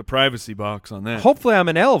 check the privacy box on that. Hopefully, I'm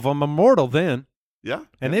an elf. I'm immortal then, Yeah.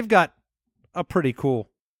 and they've got a pretty cool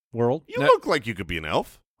world. You look like you could be an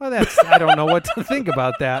elf. Well, I don't know what to think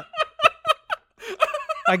about that.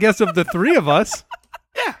 I guess of the three of us.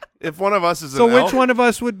 Yeah. If one of us is So an which elf. one of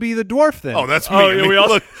us would be the dwarf then? Oh, that's me. Oh, I yeah, mean, we all-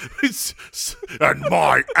 look. And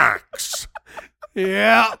my axe.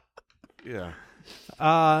 yeah. Yeah.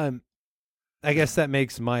 I guess that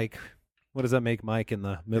makes Mike. What does that make Mike in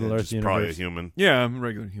the Middle Earth just probably a universe? human. Yeah, I'm a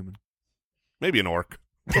regular human. Maybe an orc.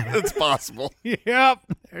 It's possible. Yep.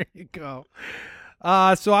 There you go.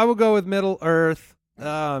 So I will go with Middle Earth.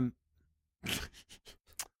 All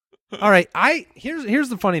right. Here's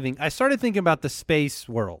the funny thing. I started thinking about the space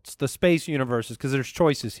worlds, the space universes, because there's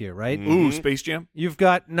choices here, right? Ooh, Space Jam. You've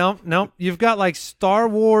got no. You've got like Star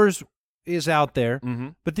Wars is out there, Mm-hmm.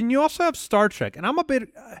 but then you also have Star Trek, and I'm a bit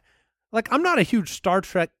I'm not a huge Star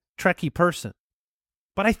Trekky person,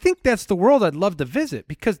 but I think that's the world I'd love to visit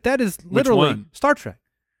because that is literally one? Star Trek.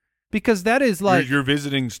 Because that is like, You're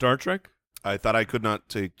visiting Star Trek? I thought I could not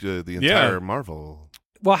take the Yeah. entire Marvel.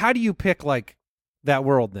 well, how do you pick like that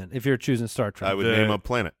world then if you're choosing Star Trek? I would The- name a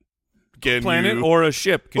planet. planet you, or a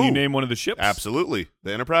ship? Can you Ooh, name one of the ships? Absolutely.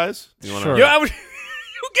 The Enterprise? You wanna- Sure. Yeah, you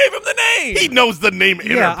gave him the name. He knows the name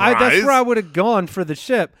Yeah, Enterprise. that's where I would have gone for the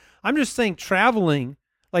ship. I'm just saying traveling,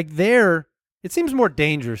 like there, it seems more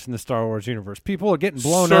dangerous in the Star Wars universe. People are getting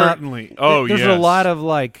blown up. Certainly. Oh, There's yes. a lot of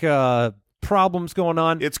like problems going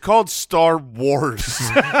on. It's called Star Wars.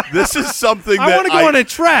 This is something that I want to go on a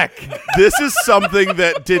trek. This is something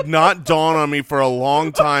that did not dawn on me for a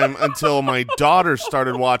long time until my daughter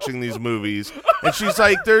started watching these movies, and she's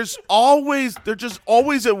like, they're just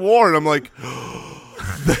always at war, and I'm like,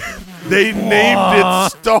 they named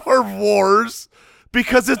it Star Wars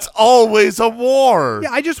because it's always a war.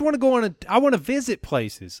 Yeah, I just want to go on I want to visit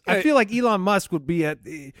places. I feel like Elon Musk would be at.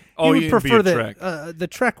 He would he'd prefer be a Trek. the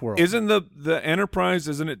Trek world. Isn't the Enterprise?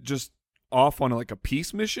 Isn't it just off on like a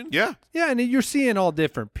peace mission? Yeah. Yeah, and you're seeing all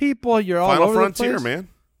different people. You're all Final over Frontier, the place. man.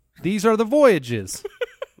 These are the voyages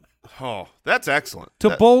Oh, that's excellent.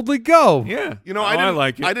 to boldly go. Yeah. You know, Oh, I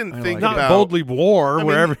like it. I didn't think Not about boldly war, I mean,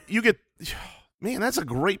 wherever. you get. Man, that's a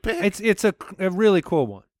great pick. It's a really cool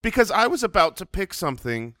one. Because I was about to pick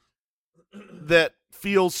something that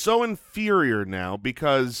feels so inferior now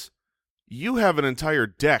because you have an entire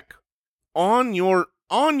deck on your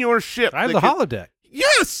ship. I have that the could- holodeck.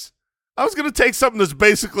 Yes! I was going to take something that's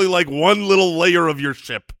basically like one little layer of your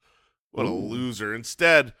ship. What a loser.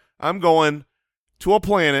 Instead, I'm going to a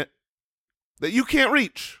planet that you can't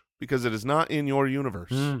reach because it is not in your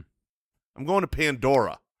universe. Mm. I'm going to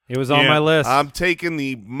Pandora. It was on Yeah. my list. I'm taking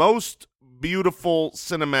the most beautiful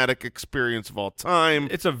cinematic experience of all time.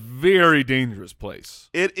 It's a very dangerous place.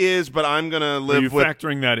 It is, but I'm gonna Are you live with.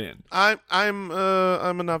 factoring that in? I'm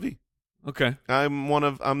a Navi. Okay. I'm one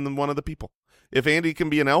of the people. If Andy can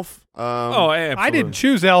be an elf, Absolutely. I didn't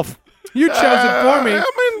choose Elf. You chose it for me.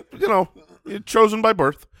 I mean, you're chosen by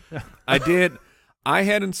birth. I did. I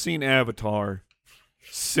hadn't seen Avatar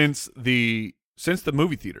since the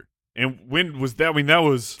movie theater. And when was that? I mean, that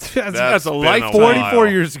was that's a been a lifetime. while. 44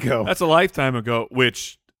 years ago. That's a lifetime ago.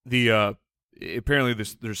 Which the apparently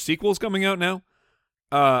there's sequels coming out now.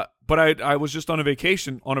 But I was just on a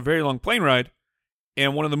vacation on a very long plane ride,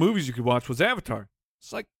 and one of the movies you could watch was Avatar.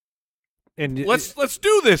 It's like, And let's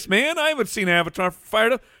do this, man. I haven't seen Avatar.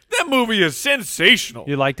 Fired up. That movie is sensational.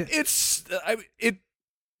 you liked it?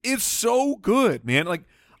 It's so good, man. Like,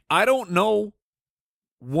 I don't know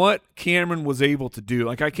what Cameron was able to do.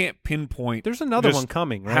 Like, I can't pinpoint. There's another just one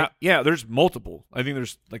coming, right? yeah, there's multiple. I think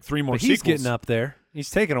there's like 3 more But he's sequels. getting up there. He's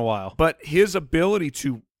taking a while. But his ability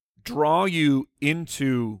to draw you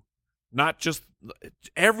into not just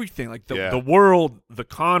everything, like the world, the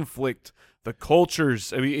conflict, the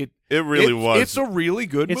cultures. I mean, It really was. It's a really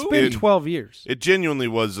good It's movie. been 12 years. It genuinely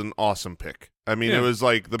was an awesome pick. I mean, Yeah. it was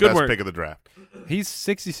like the Good best work. pick of the draft. He's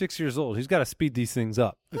 66 years old. He's got to speed these things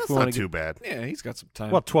up. if That's we wanna not too bad. Yeah, he's got some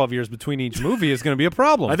time. Well, 12 years between each movie is going to be a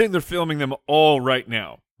problem. I think they're filming them all right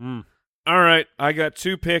now. Mm. All right, I got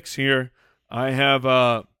 2 picks here. I have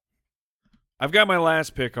I've got my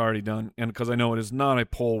last pick already done, and because I know it is not a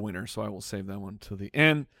poll winner, so I will save that one to the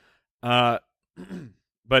end. But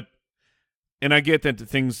I get that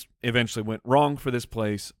things eventually went wrong for this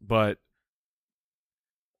place, but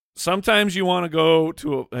sometimes you want to go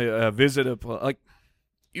to a visit like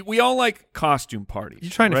we all like costume parties. You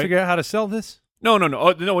trying to right? figure out how to sell this? No. No,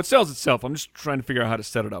 it sells itself. I'm just trying to figure out how to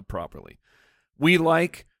set it up properly. We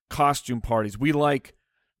like costume parties. We like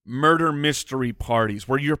murder mystery parties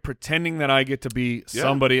where you're pretending that I get to be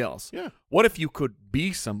somebody else. Yeah. What if you could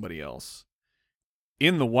be somebody else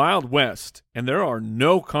in the Wild West and there are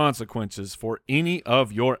no consequences for any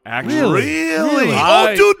of your actions? Really?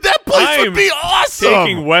 I- Oh, dude, that place I would am be awesome.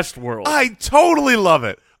 Taking Westworld. I totally love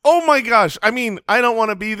it. Oh my gosh! I mean, I don't want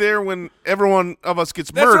to be there when every one of us gets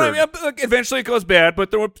That's murdered. what I mean. Eventually it goes bad, but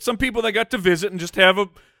there were some people that got to visit and just have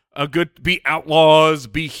a good, be outlaws,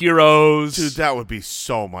 be heroes. Dude, that would be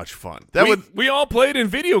so much fun. We all played in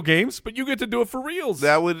video games, but you get to do it for reals.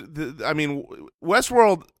 I mean,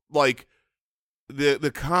 Westworld, like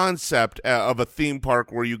the concept of a theme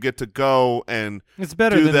park where you get to go and It's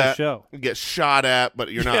better do than that, the show. get shot at,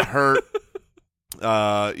 but you're not hurt.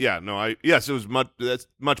 Yes, it was that's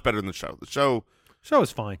much better than the show. The show, Show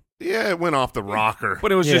is fine. yeah, it went off the rocker.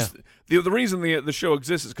 But it was Yeah. just the reason the show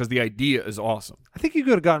exists is because the idea is awesome. I think you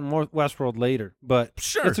could have gotten more Westworld later, but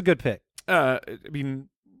Sure. it's a good pick. I mean,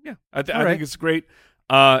 yeah, I All think right. it's great.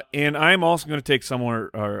 And I'm also going to take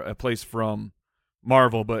somewhere or a place from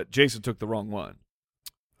Marvel, but Jason took the wrong one.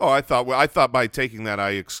 Oh, I thought by taking that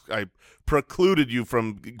I precluded you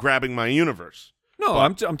from grabbing my universe. No,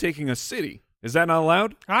 I'm taking a city. Is that not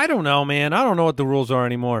allowed? I don't know, man. I don't know what the rules are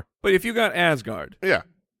anymore. But if you got Asgard, Yeah.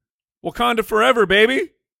 Wakanda forever,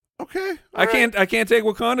 baby. Okay. I can't take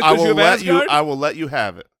Wakanda I because you will have let you. Asgard? I will let you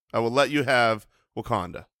have it. I will let you have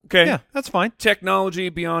Wakanda. Okay. Yeah, that's fine. Technology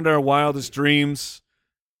beyond our wildest dreams.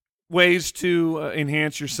 Ways to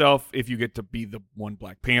enhance yourself if you get to be the one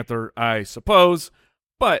Black Panther, I suppose.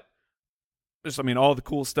 But just, I mean, all the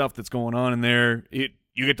cool stuff that's going on in there. You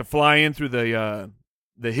get to fly in through the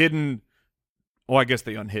hidden. Well, I guess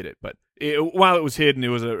they unhid it, but while it was hidden, it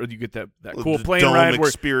was you get that cool The plane dome ride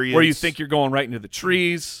experience. where you think you're going right into the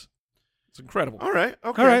trees. It's incredible. All right.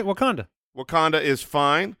 Okay. All right, Wakanda. Wakanda is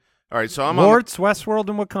fine. All right. So I'm Lords, Westworld,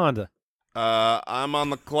 and Wakanda. I'm on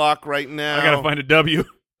the clock right now. I gotta find a W.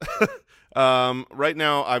 Right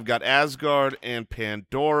now I've got Asgard and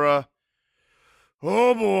Pandora.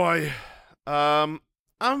 Oh boy. I'm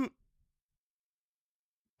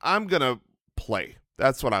gonna play.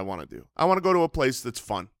 That's what I want to do. I want to go to a place that's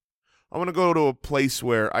fun. I want to go to a place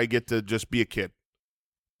where I get to just be a kid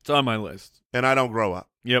It's on my list. and I don't grow up.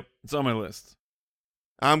 Yep, it's on my list.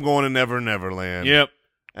 I'm going to Neverland. Yep.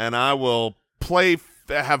 And I will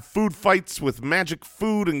have food fights with magic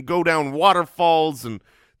food and go down waterfalls and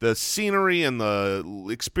the scenery and the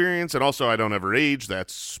experience. And also I don't ever age.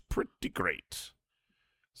 That's pretty great.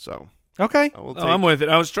 So Okay. I will Oh, I'm with it.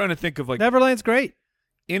 I was trying to think of Neverland's great.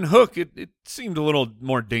 in Hook, it seemed a little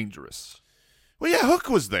more dangerous. Well, yeah, Hook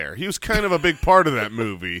was there. He was kind of a big part of that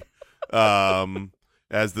movie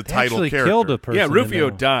as the They title actually character. killed a person. Yeah, in Rufio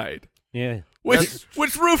that one. died. Yeah. Which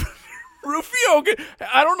Rufio?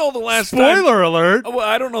 I don't know the last time. Spoiler alert. Well,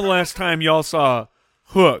 I don't know the last time y'all saw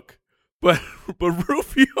Hook, but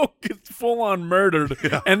Rufio gets full on murdered,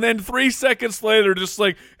 and then 3 seconds later, just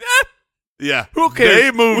like, Yeah. Who cares?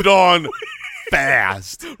 They moved on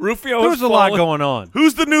fast. Rufio. There's a lot going on.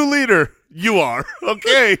 Who's the new leader? You are.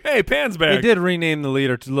 Okay. Hey, Pan's They back. did rename the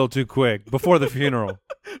leader a little too quick before the funeral.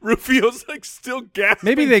 Rufio's like still gasping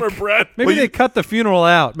Maybe they for breath. Maybe they cut the funeral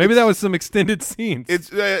out. Maybe that was some extended scenes.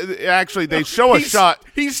 It's actually they show a shot.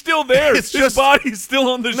 He's still there. It's His just- body's still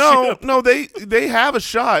on the ship. No, they have a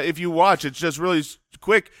shot if you watch. It's just really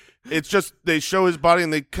quick. It's just they show his body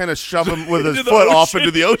and they kind of shove him with his Into the foot off ocean.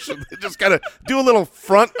 into the ocean. They just kind of do a little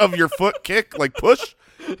front of your foot kick, like push,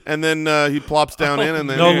 and then he plops down in, and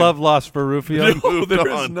then No love lost for Rufio. No, moved there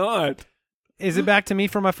is on. not. Is it back to me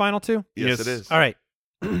for my final two? Yes, it is. All right.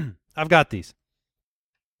 I've got these.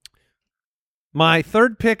 My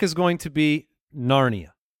third pick is going to be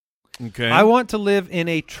Narnia. Okay. I want to live in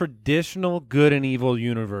a traditional good and evil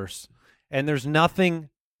universe, and there's nothing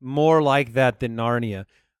more like that than Narnia.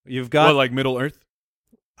 You've got what, like Middle Earth?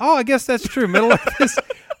 Oh, I guess that's true. Middle Earth is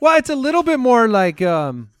well, it's a little bit more like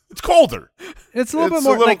It's colder. it's a little It's bit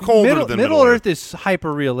more a little like colder than Middle Middle Earth is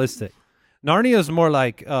hyper realistic. Narnia is more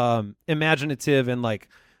like imaginative and like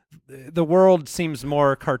the world seems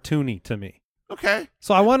more cartoony to me. Okay.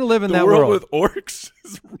 So I want to live in The that world world. with orcs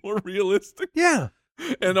is more realistic. Yeah.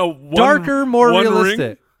 And a Darker, more one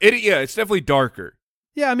realistic. Ring. Yeah, it's definitely darker.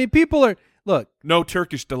 Yeah, I mean people are look, No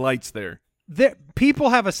Turkish delights there. people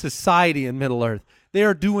have a society in Middle Earth. They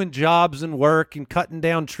are doing jobs and work and cutting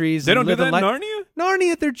down trees. They and don't do that living in like Narnia?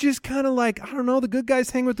 Narnia, they're just kind of like, I don't know, the good guys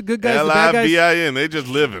hang with the good guys, the bad guys. Libin. They just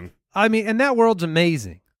living. I mean, and that world's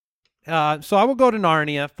amazing. So I will go to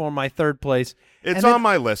Narnia for my third place. It's And then on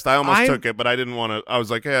my list. I almost I'm- took it, but I didn't want to. I was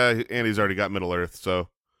like, yeah, Andy's already got Middle Earth, so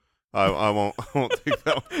I won't. I won't take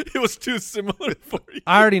that one. It was too similar for you.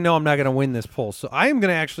 I already know I'm not going to win this poll. So I am going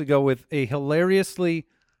to actually go with a hilariously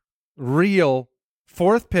real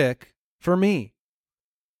fourth pick for me.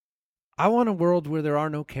 I want a world where there are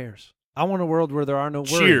no cares. I want a world where there are no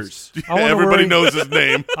worries. Cheers. I want a Everybody world- knows his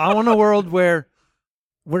name. I want a world where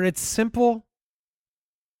it's simple,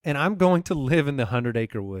 and I'm going to live in the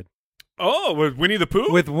 100-acre wood Oh, with Winnie the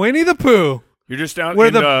Pooh? with Winnie the Pooh. You're just out Where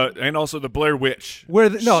in, and also the Blair Witch. Where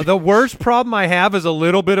the worst problem I have is a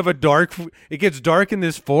little bit of a dark. It gets dark in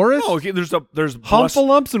this forest. Oh, okay, there's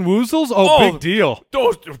Humpalumps and woozles. Oh. Big deal.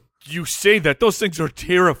 Those, you say that. Those things are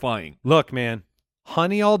terrifying. Look, man,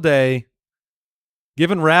 honey all day,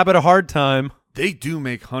 giving Rabbit a hard time, They do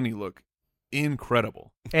make honey look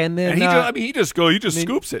incredible. and then And he just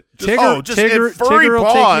scoops it. Just- Tigger, just Tigger, and furry Tigger will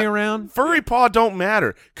paw. take me around. Furry paw don't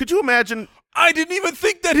matter. Could you imagine? I didn't even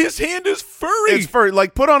think that his hand is furry. It's furry.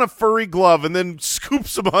 Like put on a furry glove and then scoop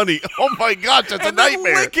some honey. Oh my gosh, that's a and then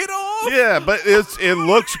nightmare. lick it off. Yeah, but it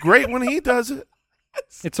looks great when he does it.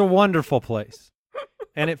 It's a wonderful place,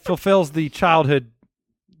 and it fulfills the childhood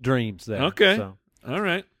dreams there. Okay. So. All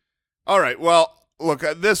right. All right. Well, look,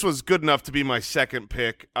 this was good enough to be my second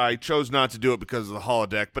pick. I chose not to do it because of the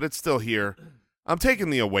holodeck, but it's still here. I'm taking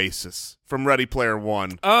the Oasis from Ready Player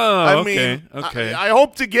One. Oh, I okay. mean, Okay. I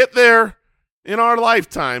hope to get there in our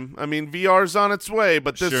lifetime. I mean, VR's on its way,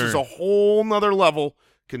 but this Sure. is a whole nother level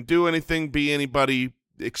can do anything, be anybody,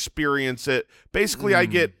 experience it. Basically, I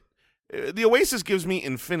get the Oasis gives me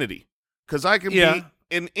infinity because I can be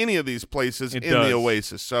in any of these places in the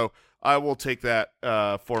Oasis. So I will take that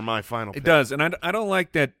for my final pick. It does, and I don't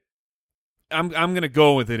like that. I'm going to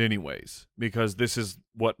go with it anyways because this is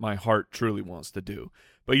what my heart truly wants to do.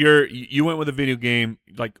 But you went with a video game,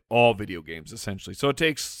 like all video games essentially. So it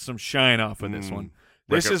takes some shine off of this one.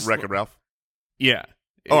 This is Wreck-It Ralph. Yeah.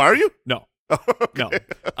 Oh, are you? No. Okay.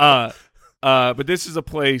 No. But this is a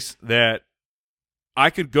place that I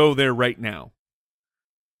could go there right now.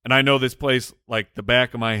 And I know this place like the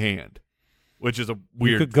back of my hand, which is a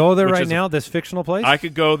weird. You could go there right now, this fictional place? I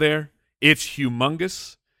could go there. It's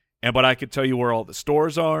humongous. But I could tell you where all the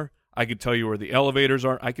stores are. I could tell you where the elevators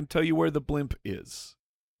are. I can tell you where the blimp is.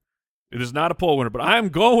 It is not a poll winner, but I am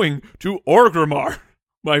going to Orgrimmar,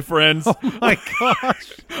 my friends. Oh my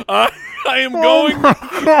gosh! I am going.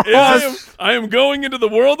 I am going into the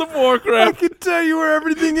world of Warcraft. I can tell you where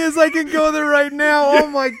everything is. I can go there right now. Oh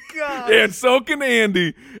my god! And so can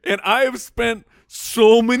Andy. And I have spent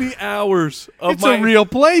so many hours of it's a real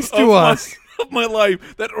place to us. Of my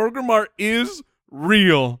life that Orgrimmar is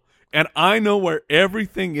real, and I know where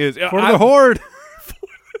everything is For the Horde.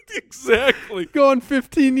 Exactly. Going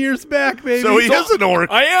 15 years back, baby. So he is an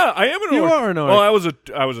orc. I am an orc. You are an orc. Well, I was a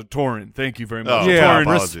Tauren. Thank you very much. Oh, yeah,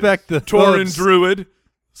 Tauren. respect the Tauren hooves. druid.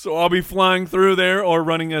 So I'll be flying through there or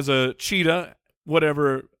running as a cheetah,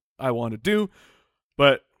 whatever I want to do.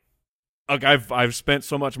 But like I've spent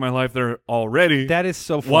so much of my life there already. That is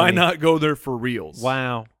so funny. Why not go there for reals?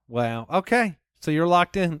 Wow. Okay. So you're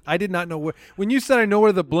locked in. I did not know where. When you said I know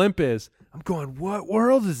where the blimp is, I'm going, what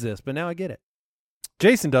world is this? But now I get it.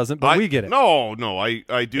 Jason doesn't, but we get it. No, I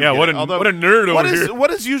do. Yeah, get what it. a nerd over here. What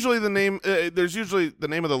is usually the name? There's usually the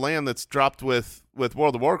name of the land that's dropped with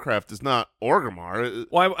World of Warcraft is not Orgrimmar.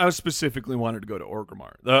 Well, I specifically wanted to go to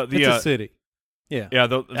Orgrimmar. It's a city. Yeah. Yeah,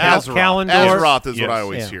 Azeroth. Kalendor. Azeroth is what Yes. I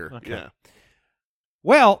always Yeah, hear. okay. Yeah.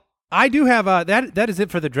 Well, I do have that is it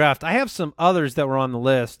for the draft. I have some others that were on the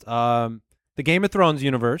list. The Game of Thrones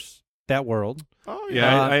universe, that world. Oh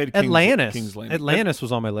Yeah, I had Atlantis. King's Landing. Atlantis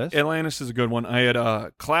was on my list. Atlantis is a good one. I had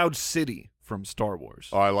Cloud City from Star Wars.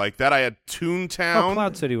 Oh, I like that. I had Toontown.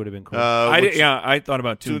 Cloud City would have been cool. I thought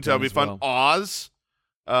about Toontown would be as fun. well. Oz,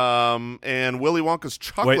 and Willy Wonka's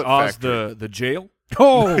Chocolate Wait, Oz Factory. the jail?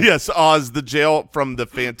 Oh, Yes, Oz the jail from the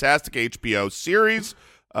fantastic HBO series.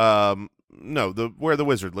 No, where the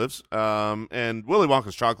wizard lives. And Willy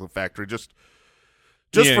Wonka's Chocolate Factory, just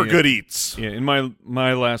for good eats. Yeah, in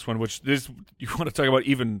my last one, which this you want to talk about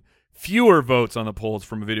even fewer votes on the polls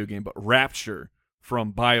from a video game, but Rapture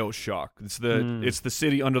from BioShock. It's the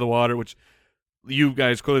city under the water, which you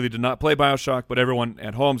guys clearly did not play BioShock, but everyone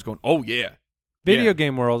at home's going, oh yeah. video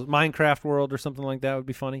game world, Minecraft world or something like that would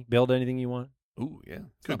be funny. Build anything you want. Ooh, yeah.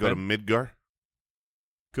 Could go to Midgar.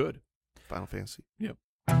 Good. Final Fantasy. Yep.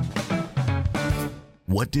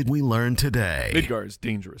 What did we learn today? Midgar is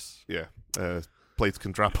dangerous. Yeah. Plates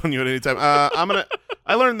can drop on you at any time.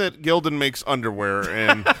 I learned that Gildan makes underwear,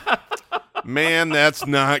 and man, that's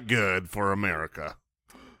not good for America.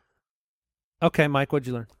 Okay, Mike, what'd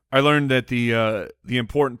you learn? I learned that the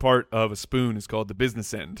important part of a spoon is called the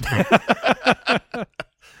business end.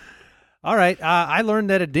 All right, I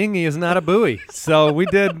learned that a dinghy is not a buoy. So we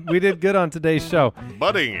did good on today's show.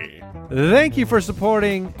 Budding. Thank you for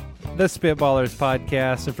supporting the Spitballers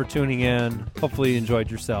podcast and for tuning in. Hopefully you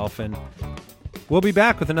enjoyed yourself, and we'll be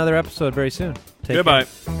back with another episode very soon. Take Goodbye.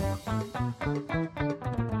 care.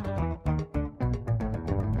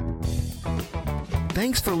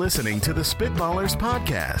 Thanks for listening to the Spitballers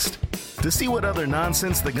podcast. To see what other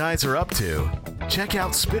nonsense the guys are up to, check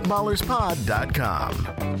out SpitballersPod.com.